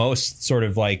like the most sort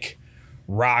of like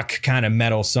rock kind of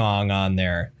metal song on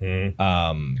there.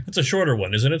 It's a shorter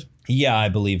one, isn't it? Yeah, I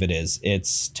believe it is.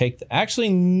 It's it's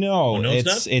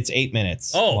 8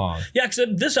 minutes long. Yeah, because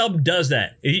this album does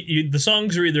that. The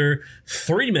songs are either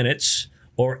 3 minutes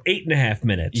or 8.5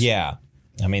 minutes. Yeah.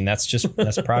 I mean, that's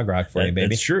prog rock for you, baby.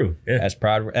 That's true. Yeah. That's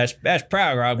prog rock,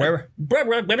 baby. Prog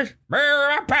rock, baby.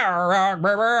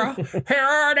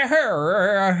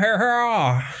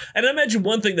 And I imagine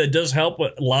one thing that does help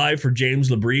live for James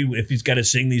Labrie, if he's got to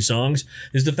sing these songs,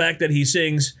 is the fact that he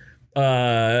sings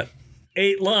 8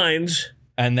 lines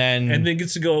and then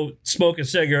gets to go smoke a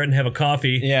cigarette and have a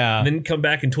coffee. Yeah. And then come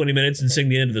back in 20 minutes and sing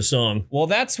the end of the song. Well,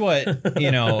 that's what,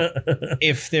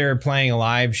 if they're playing a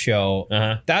live show,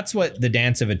 that's what the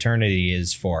Dance of Eternity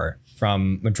is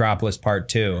from Metropolis Part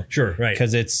 2. Sure, right.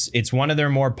 Because it's one of their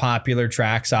more popular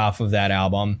tracks off of that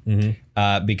album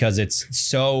because it's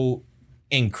so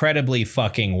incredibly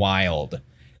fucking wild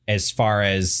as far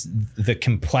as the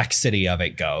complexity of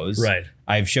it goes. Right.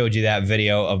 I've showed you that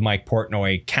video of Mike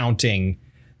Portnoy counting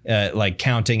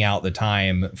out the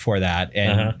time for that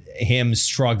and him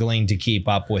struggling to keep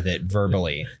up with it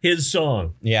verbally. His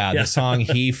song. Yeah, the song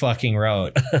he fucking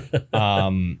wrote. But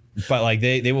like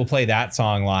they will play that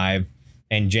song live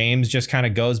and James just kind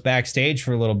of goes backstage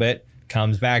for a little bit,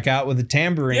 comes back out with a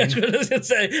tambourine. Yeah, that's what I was gonna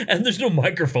say. And there's no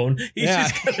microphone.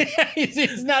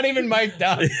 He's not even mic'd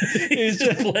up. He's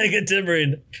just playing a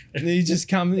tambourine. He just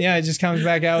comes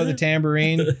back out with a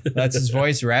tambourine, lets his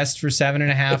voice rest for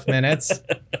 7.5 minutes,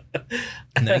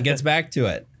 and then gets back to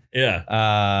it.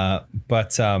 Yeah.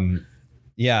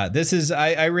 This is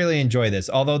I really enjoy this.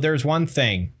 Although there's one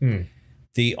thing.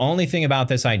 The only thing about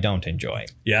this I don't enjoy.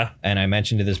 Yeah. And I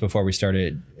mentioned this before we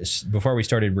started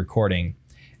recording.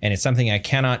 And it's something I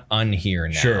cannot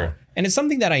unhear now. Sure. And it's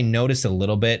something that I noticed a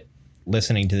little bit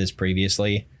listening to this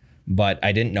previously, but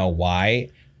I didn't know why.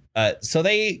 So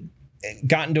they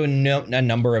got into a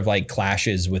number of like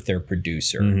clashes with their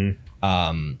producer,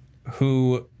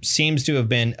 who seems to have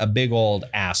been a big old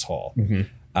asshole.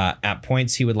 At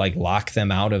points, he would like lock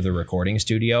them out of the recording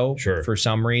studio for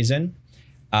some reason.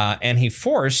 And he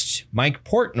forced Mike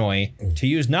Portnoy to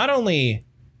use not only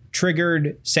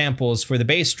triggered samples for the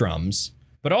bass drums,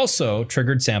 but also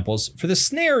triggered samples for the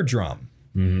snare drum,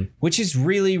 which is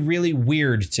really, really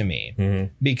weird to me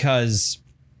because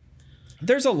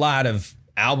there's a lot of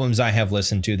albums I have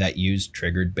listened to that use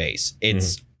triggered bass.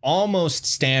 It's almost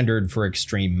standard for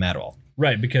extreme metal.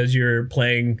 Right, because you're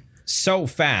playing so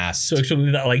fast. So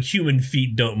something that like human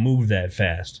feet don't move that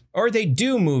fast. Or they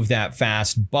do move that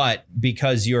fast, but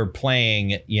because you're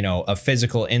playing, you know, a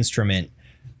physical instrument,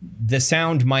 the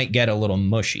sound might get a little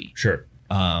mushy. Sure.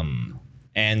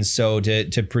 And so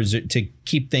to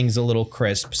keep things a little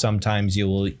crisp, sometimes you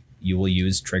will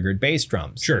use triggered bass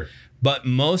drums. Sure. But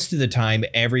most of the time,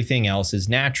 everything else is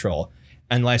natural,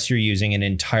 unless you're using an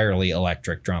entirely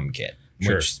electric drum kit,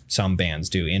 which some bands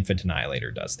do. Infant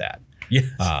Annihilator does that. Yes.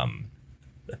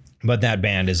 But that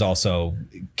band is also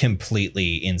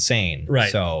completely insane.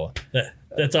 Right. So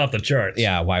that's off the charts.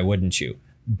 Yeah. Why wouldn't you?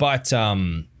 But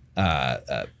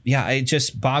yeah, it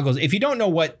just boggles. If you don't know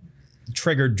what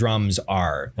triggered drums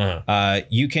are,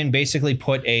 you can basically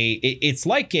put it's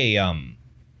like a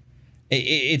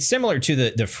it's similar to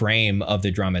the frame of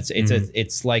the drum.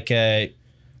 It's like a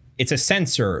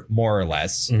sensor, more or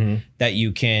less, that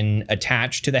you can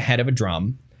attach to the head of a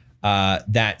drum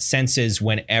that senses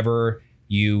whenever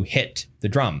you hit the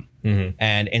drum.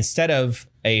 And instead of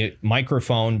a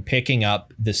microphone picking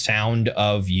up the sound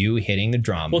of you hitting the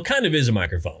drum. Well, it kind of is a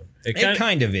microphone. It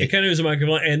kind of is a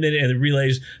microphone, and then it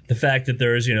relays the fact that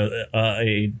there's, you know,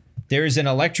 there's an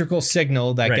electrical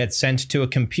signal that gets sent to a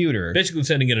computer. Basically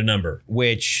sending it a number.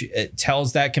 Which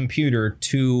tells that computer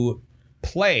to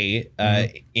play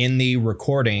in the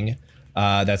recording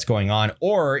that's going on,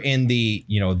 or in the,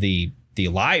 you know, the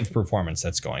live performance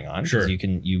that's going on. Sure.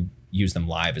 You use them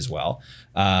live as well.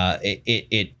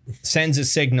 It sends a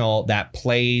signal that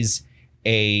plays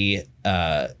a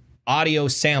audio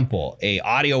sample, a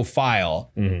audio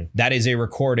file that is a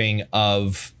recording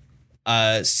of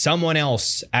someone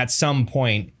else at some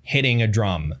point hitting a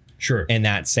drum in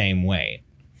that same way.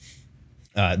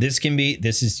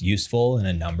 This is useful in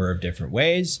a number of different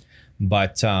ways,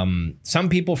 but some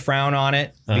people frown on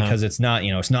it because it's not,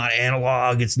 you know, it's not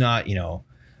analog, it's not, you know,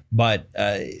 but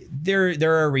there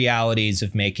are realities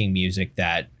of making music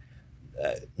that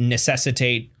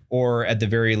necessitate, or at the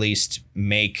very least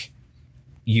make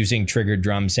using triggered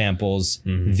drum samples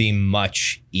the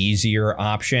much easier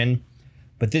option.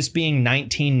 But this being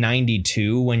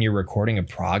 1992, when you're recording a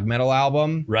prog metal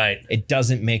album, it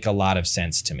doesn't make a lot of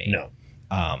sense to me. No.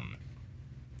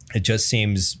 It just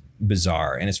seems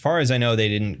bizarre. And as far as I know,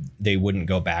 they wouldn't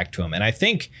go back to them. And I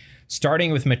think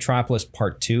starting with Metropolis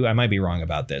Part 2, I might be wrong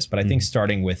about this, but I think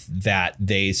starting with that,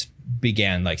 they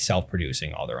began like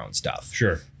self-producing all their own stuff.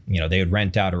 Sure. You know, they would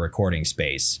rent out a recording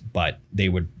space, but they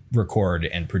would record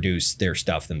and produce their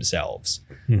stuff themselves.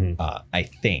 I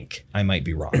think. I might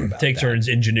be wrong about Take that. turns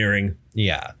engineering.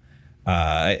 Yeah.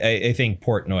 I think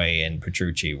Portnoy and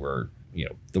Petrucci were, you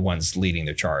know, the ones leading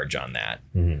the charge on that.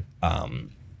 But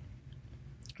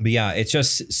yeah, it's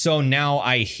just, so now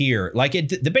I hear like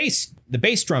the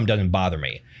bass drum doesn't bother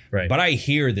me, but I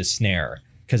hear the snare,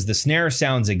 because the snare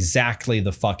sounds exactly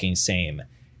the fucking same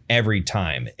every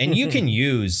time. And you can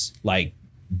use like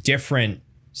different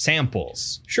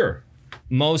samples. Sure.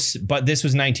 But this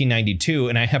was 1992,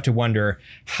 and I have to wonder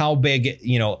how big,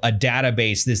 you know, a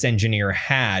database this engineer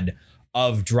had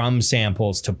of drum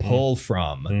samples to pull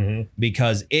from,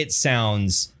 because it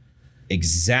sounds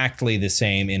exactly the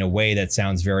same in a way that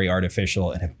sounds very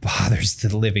artificial, and it bothers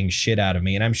the living shit out of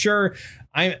me. And I'm sure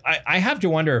I have to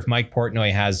wonder if Mike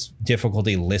Portnoy has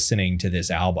difficulty listening to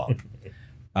this album.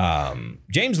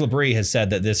 James Labrie has said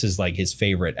that this is like his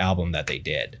favorite album that they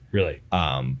did. Really?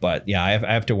 But yeah,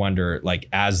 I have to wonder, like,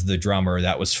 as the drummer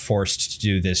that was forced to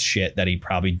do this shit that he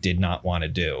probably did not want to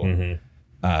do.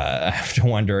 I have to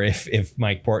wonder if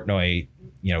Mike Portnoy,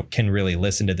 you know, can really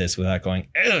listen to this without going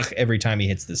ugh every time he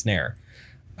hits the snare,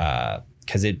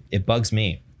 because it bugs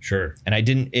me. Sure. And I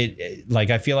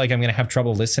I feel like I'm gonna have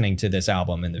trouble listening to this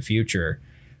album in the future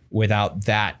without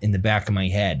that in the back of my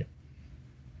head.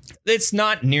 It's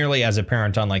not nearly as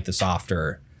apparent on like the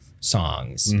softer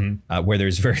songs, where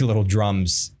there's very little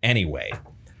drums anyway.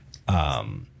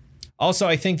 Also,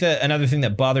 I think that another thing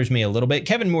that bothers me a little bit,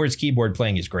 Kevin Moore's keyboard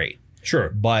playing is great. Sure.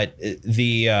 But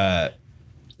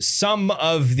some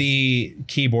of the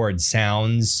keyboard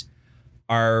sounds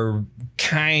are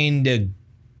kind of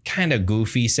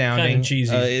goofy sounding, kind of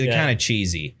cheesy, kind of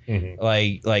cheesy,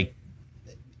 like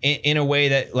in a way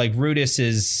that like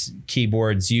Rudis's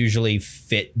keyboards usually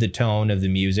fit the tone of the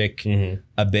music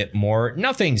a bit more.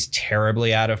 Nothing's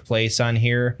terribly out of place on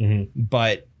here,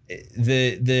 but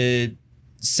the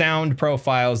sound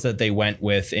profiles that they went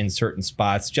with in certain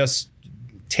spots just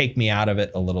take me out of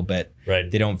it a little bit. Right.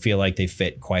 They don't feel like they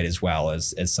fit quite as well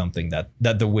as something that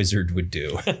the wizard would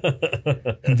do.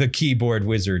 The keyboard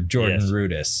wizard, Jordan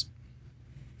Rudis.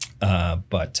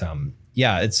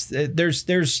 Yeah,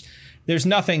 there's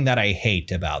nothing that I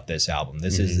hate about this album.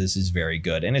 This is very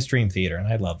good, and it's Dream Theater, and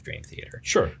I love Dream Theater.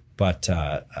 Sure. But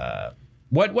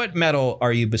what medal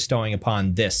are you bestowing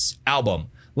upon this album?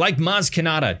 Like Maz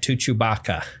Kanata to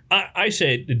Chewbacca. I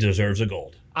say it deserves a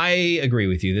gold. I agree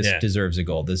with you. This deserves a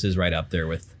gold. This is right up there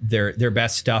with their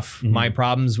best stuff. My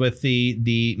problems with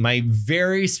my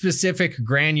very specific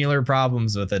granular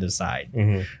problems with it aside.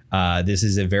 This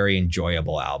is a very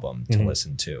enjoyable album to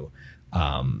listen to.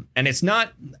 And it's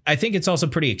not, I think it's also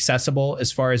pretty accessible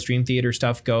as far as Dream Theater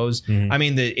stuff goes. I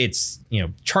mean, it's,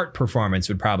 chart performance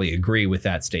would probably agree with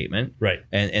that statement. Right.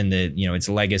 And its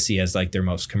legacy as like their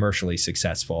most commercially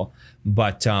successful.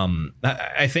 But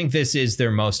I think this is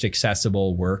their most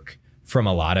accessible work from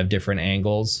a lot of different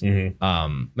angles.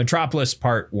 Metropolis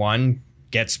Part 1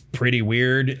 gets pretty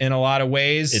weird in a lot of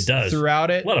ways. It does. Throughout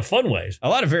it. A lot of fun ways. A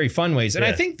lot of very fun ways. And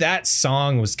I think that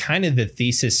song was kind of the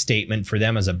thesis statement for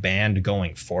them as a band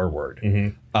going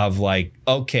forward of like,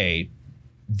 okay,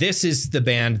 this is the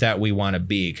band that we want to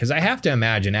be. Because I have to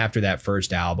imagine after that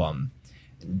first album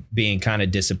being kind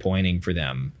of disappointing for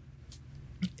them,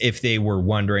 if they were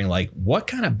wondering like, what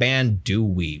kind of band do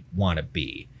we want to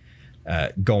be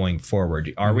going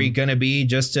forward? Are we going to be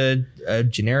just a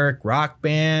generic rock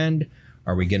band?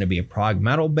 Are we going to be a prog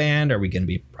metal band? Are we going to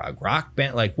be a prog rock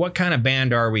band? Like, what kind of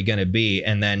band are we going to be?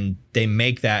 And then they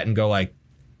make that and go like,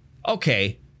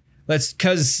 okay,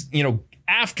 because,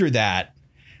 after that,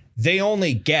 they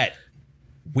only get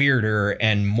weirder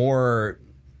and more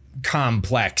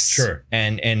complex. Sure.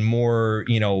 And more,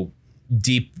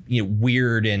 deep,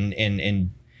 weird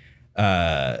and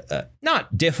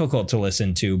not difficult to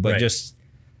listen to, but just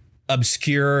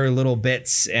obscure little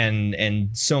bits and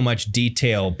so much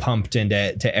detail pumped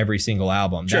into every single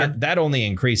album. Sure. That only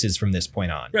increases from this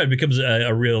point on. Right, it becomes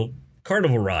a real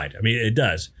carnival ride. I mean, it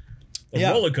does. A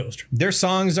roller coaster. Their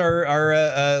songs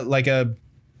are like a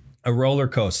roller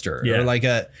coaster, or like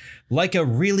a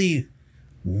really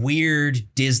weird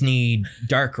Disney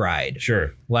dark ride.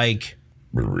 Sure. Like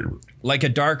a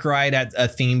dark ride at a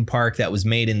theme park that was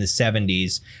made in the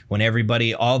 70s when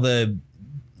all the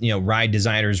ride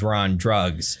designers were on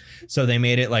drugs. So they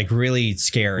made it like really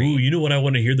scary. Ooh, you know what I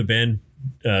want to hear the band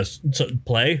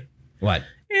play? What?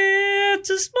 It's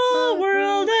a small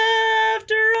world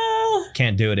after all.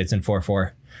 Can't do it. It's in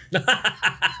 4/4.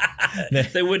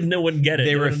 They wouldn't get it.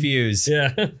 They refuse.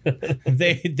 Yeah.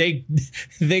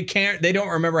 they can't. They don't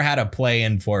remember how to play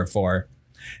in 4/4.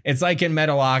 It's like in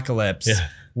Metalocalypse. Yeah.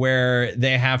 Where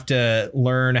they have to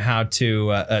learn how to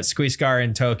Squeezcar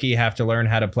and Toki have to learn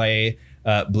how to play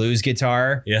blues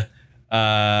guitar,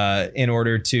 in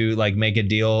order to like make a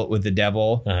deal with the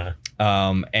devil,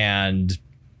 and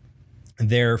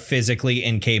they're physically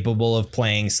incapable of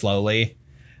playing slowly.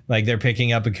 Like they're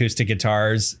picking up acoustic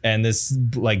guitars, and this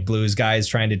like blues guy is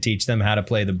trying to teach them how to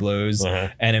play the blues,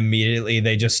 and immediately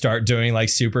they just start doing like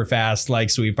super fast like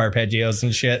sweep arpeggios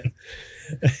and shit.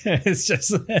 It's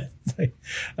just like,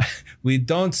 we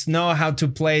don't know how to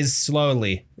play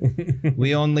slowly.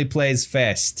 We only plays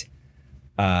fast.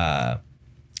 I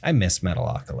miss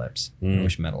Metalocalypse. I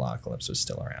wish Metalocalypse was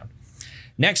still around.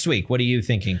 Next week, what are you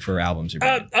thinking for albums?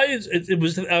 I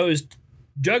was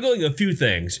juggling a few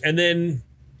things, and then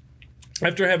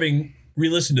after having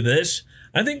re-listened to this,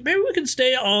 I think maybe we can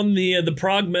stay on the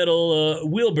prog metal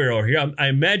wheelbarrow here. I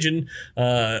imagine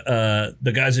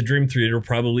the guys at Dream Theater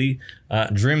probably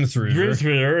Dream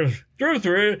Theater.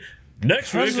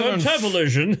 Next week on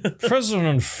television.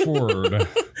 President Ford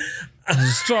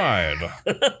has died.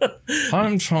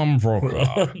 I'm Tom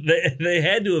Brokaw. They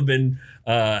had to have been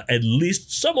at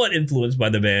least somewhat influenced by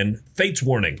the band Fate's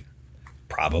Warning.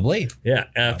 Probably. Yeah.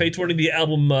 Fate's Warning, the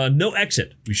album No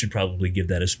Exit. We should probably give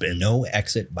that a spin. No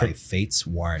Exit by Fate's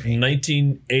Warning.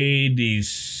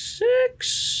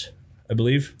 1986, I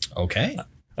believe. Okay.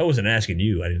 I wasn't asking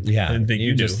you. I didn't think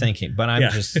you just thinking, but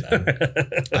I'm just,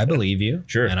 I believe you.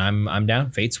 Sure. And I'm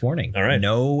down. Fate's Warning. All right.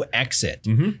 No Exit.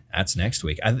 That's next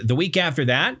week. The week after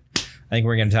that, I think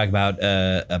we're going to talk about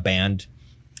a band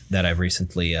that I've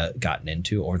recently gotten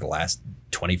into over the last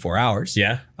 24 hours.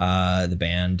 Yeah. The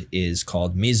band is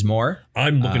called Mizmor.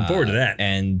 I'm looking forward to that.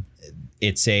 And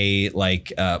it's a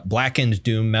blackened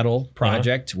doom metal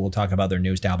project. We'll talk about their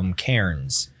newest album,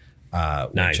 Cairns,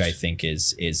 Nice. which I think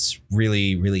is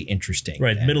really, really interesting.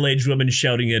 Right. And Middle-aged women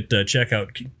shouting at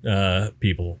checkout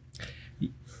people.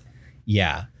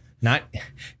 yeah.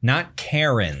 Not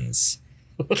Karens.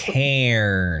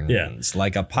 Cairns. Yeah.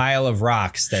 Like a pile of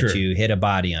rocks that Sure. you hit a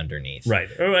body underneath. Right.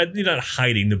 Or you're not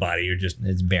hiding the body. You're just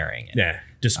It's burying it.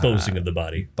 disposing of the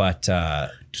body. But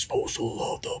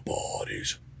Disposal of the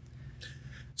bodies.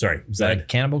 Sorry. was that a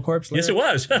Cannibal Corpse lyric? Yes, it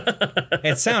was.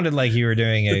 It sounded like you were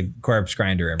doing a Corpse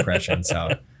Grinder impression, so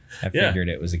I figured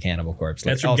it was a Cannibal Corpse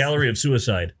lyric. That's from Gallery of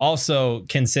Suicide. Also,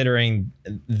 considering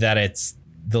that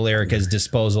the lyric is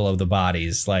disposal of the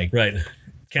bodies, like Right.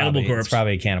 Cannibal Corpse. It's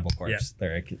probably a Cannibal Corpse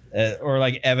lyric. Or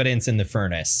like Evidence in the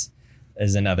Furnace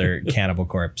is another Cannibal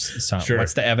Corpse song. Sure.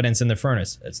 What's the evidence in the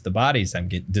furnace? It's the bodies I'm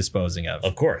disposing of.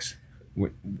 Of course.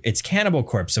 It's Cannibal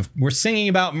Corpse. If we're singing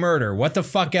about murder, what the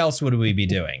fuck else would we be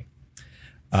doing?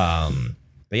 But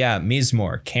yeah,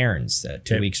 Mizmor, Cairns,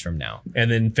 2 weeks from now. And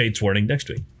then Fate's Warning next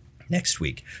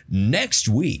week. Next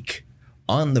week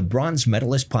on the Bronze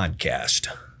Medalist podcast.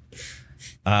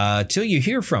 Till you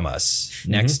hear from us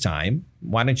next time,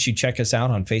 why don't you check us out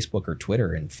on Facebook or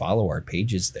Twitter and follow our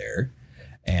pages there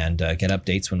and get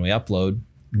updates when we upload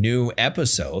new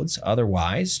episodes.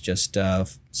 Otherwise, just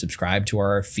subscribe to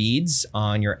our feeds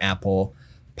on your Apple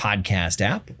podcast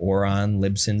app or on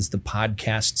Libsyn's The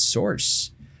Podcast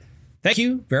Source. Thank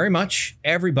you very much,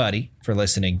 everybody, for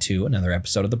listening to another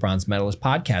episode of the Bronze Medalist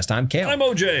podcast. I'm Kale. I'm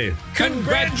OJ.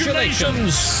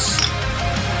 Congratulations.